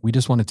interruption. We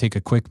just want to take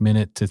a quick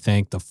minute to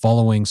thank the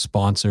following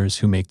sponsors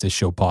who make this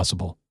show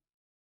possible.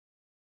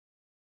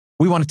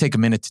 We want to take a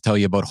minute to tell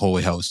you about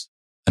Holy House,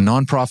 a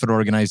nonprofit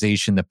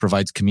organization that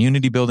provides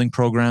community building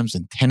programs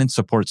and tenant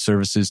support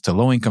services to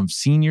low-income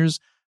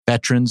seniors,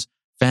 veterans,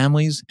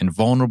 families, and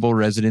vulnerable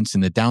residents in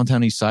the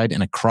downtown east side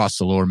and across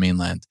the lower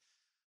mainland.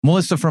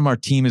 Melissa from our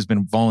team has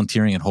been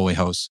volunteering at Holy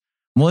House.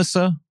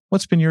 Melissa,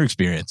 what's been your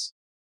experience?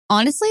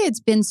 Honestly, it's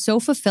been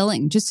so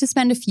fulfilling just to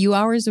spend a few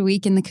hours a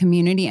week in the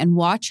community and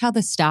watch how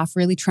the staff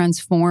really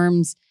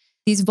transforms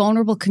these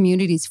vulnerable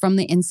communities from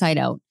the inside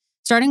out,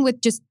 starting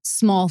with just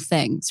small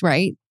things,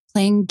 right?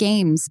 Playing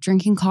games,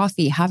 drinking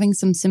coffee, having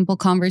some simple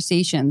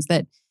conversations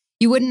that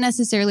you wouldn't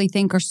necessarily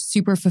think are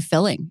super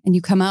fulfilling. And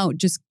you come out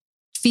just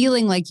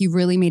feeling like you've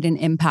really made an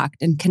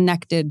impact and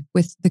connected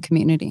with the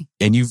community.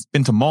 And you've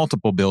been to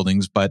multiple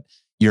buildings, but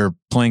you're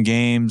playing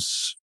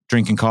games,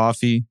 drinking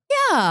coffee.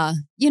 Yeah,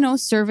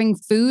 serving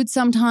food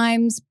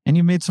sometimes. And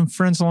you made some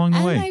friends along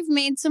the way. And I've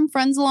made some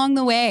friends along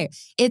the way.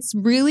 It's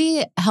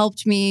really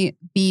helped me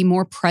be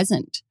more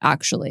present,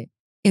 actually,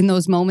 in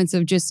those moments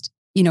of just,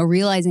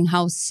 realizing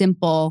how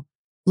simple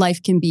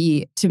life can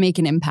be to make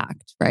an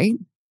impact, right?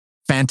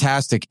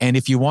 Fantastic. And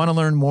if you want to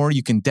learn more,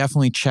 you can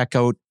definitely check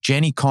out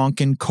Jenny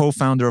Conkin,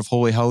 co-founder of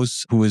Holy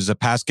House, who is a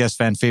past guest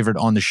fan favorite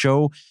on the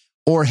show,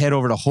 or head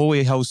over to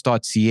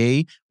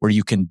holyhouse.ca where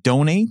you can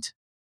donate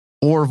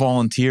or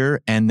volunteer,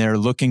 and they're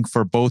looking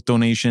for both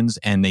donations,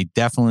 and they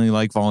definitely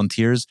like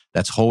volunteers.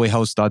 That's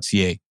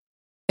holyhouse.ca.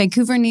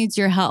 Vancouver needs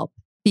your help.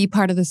 Be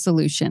part of the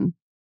solution.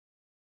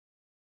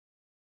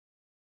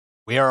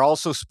 We are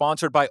also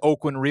sponsored by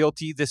Oakwyn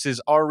Realty. This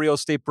is our real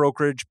estate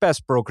brokerage,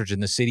 best brokerage in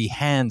the city,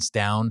 hands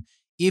down.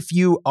 If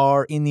you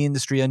are in the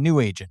industry, a new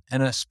agent,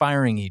 an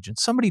aspiring agent,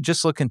 somebody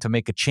just looking to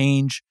make a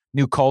change,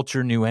 new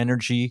culture, new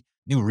energy,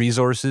 new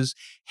resources,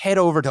 head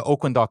over to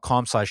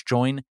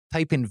oakwyn.com/join,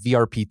 type in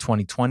VRP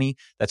 2020.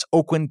 That's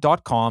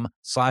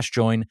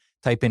oakwyn.com/join,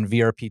 type in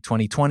VRP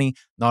 2020.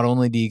 Not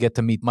only do you get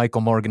to meet Michael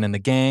Morgan and the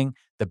gang,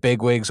 the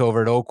bigwigs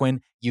over at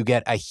Oakwyn, you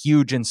get a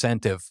huge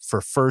incentive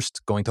for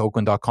first going to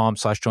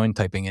oakwyn.com/join,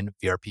 typing in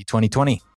VRP 2020.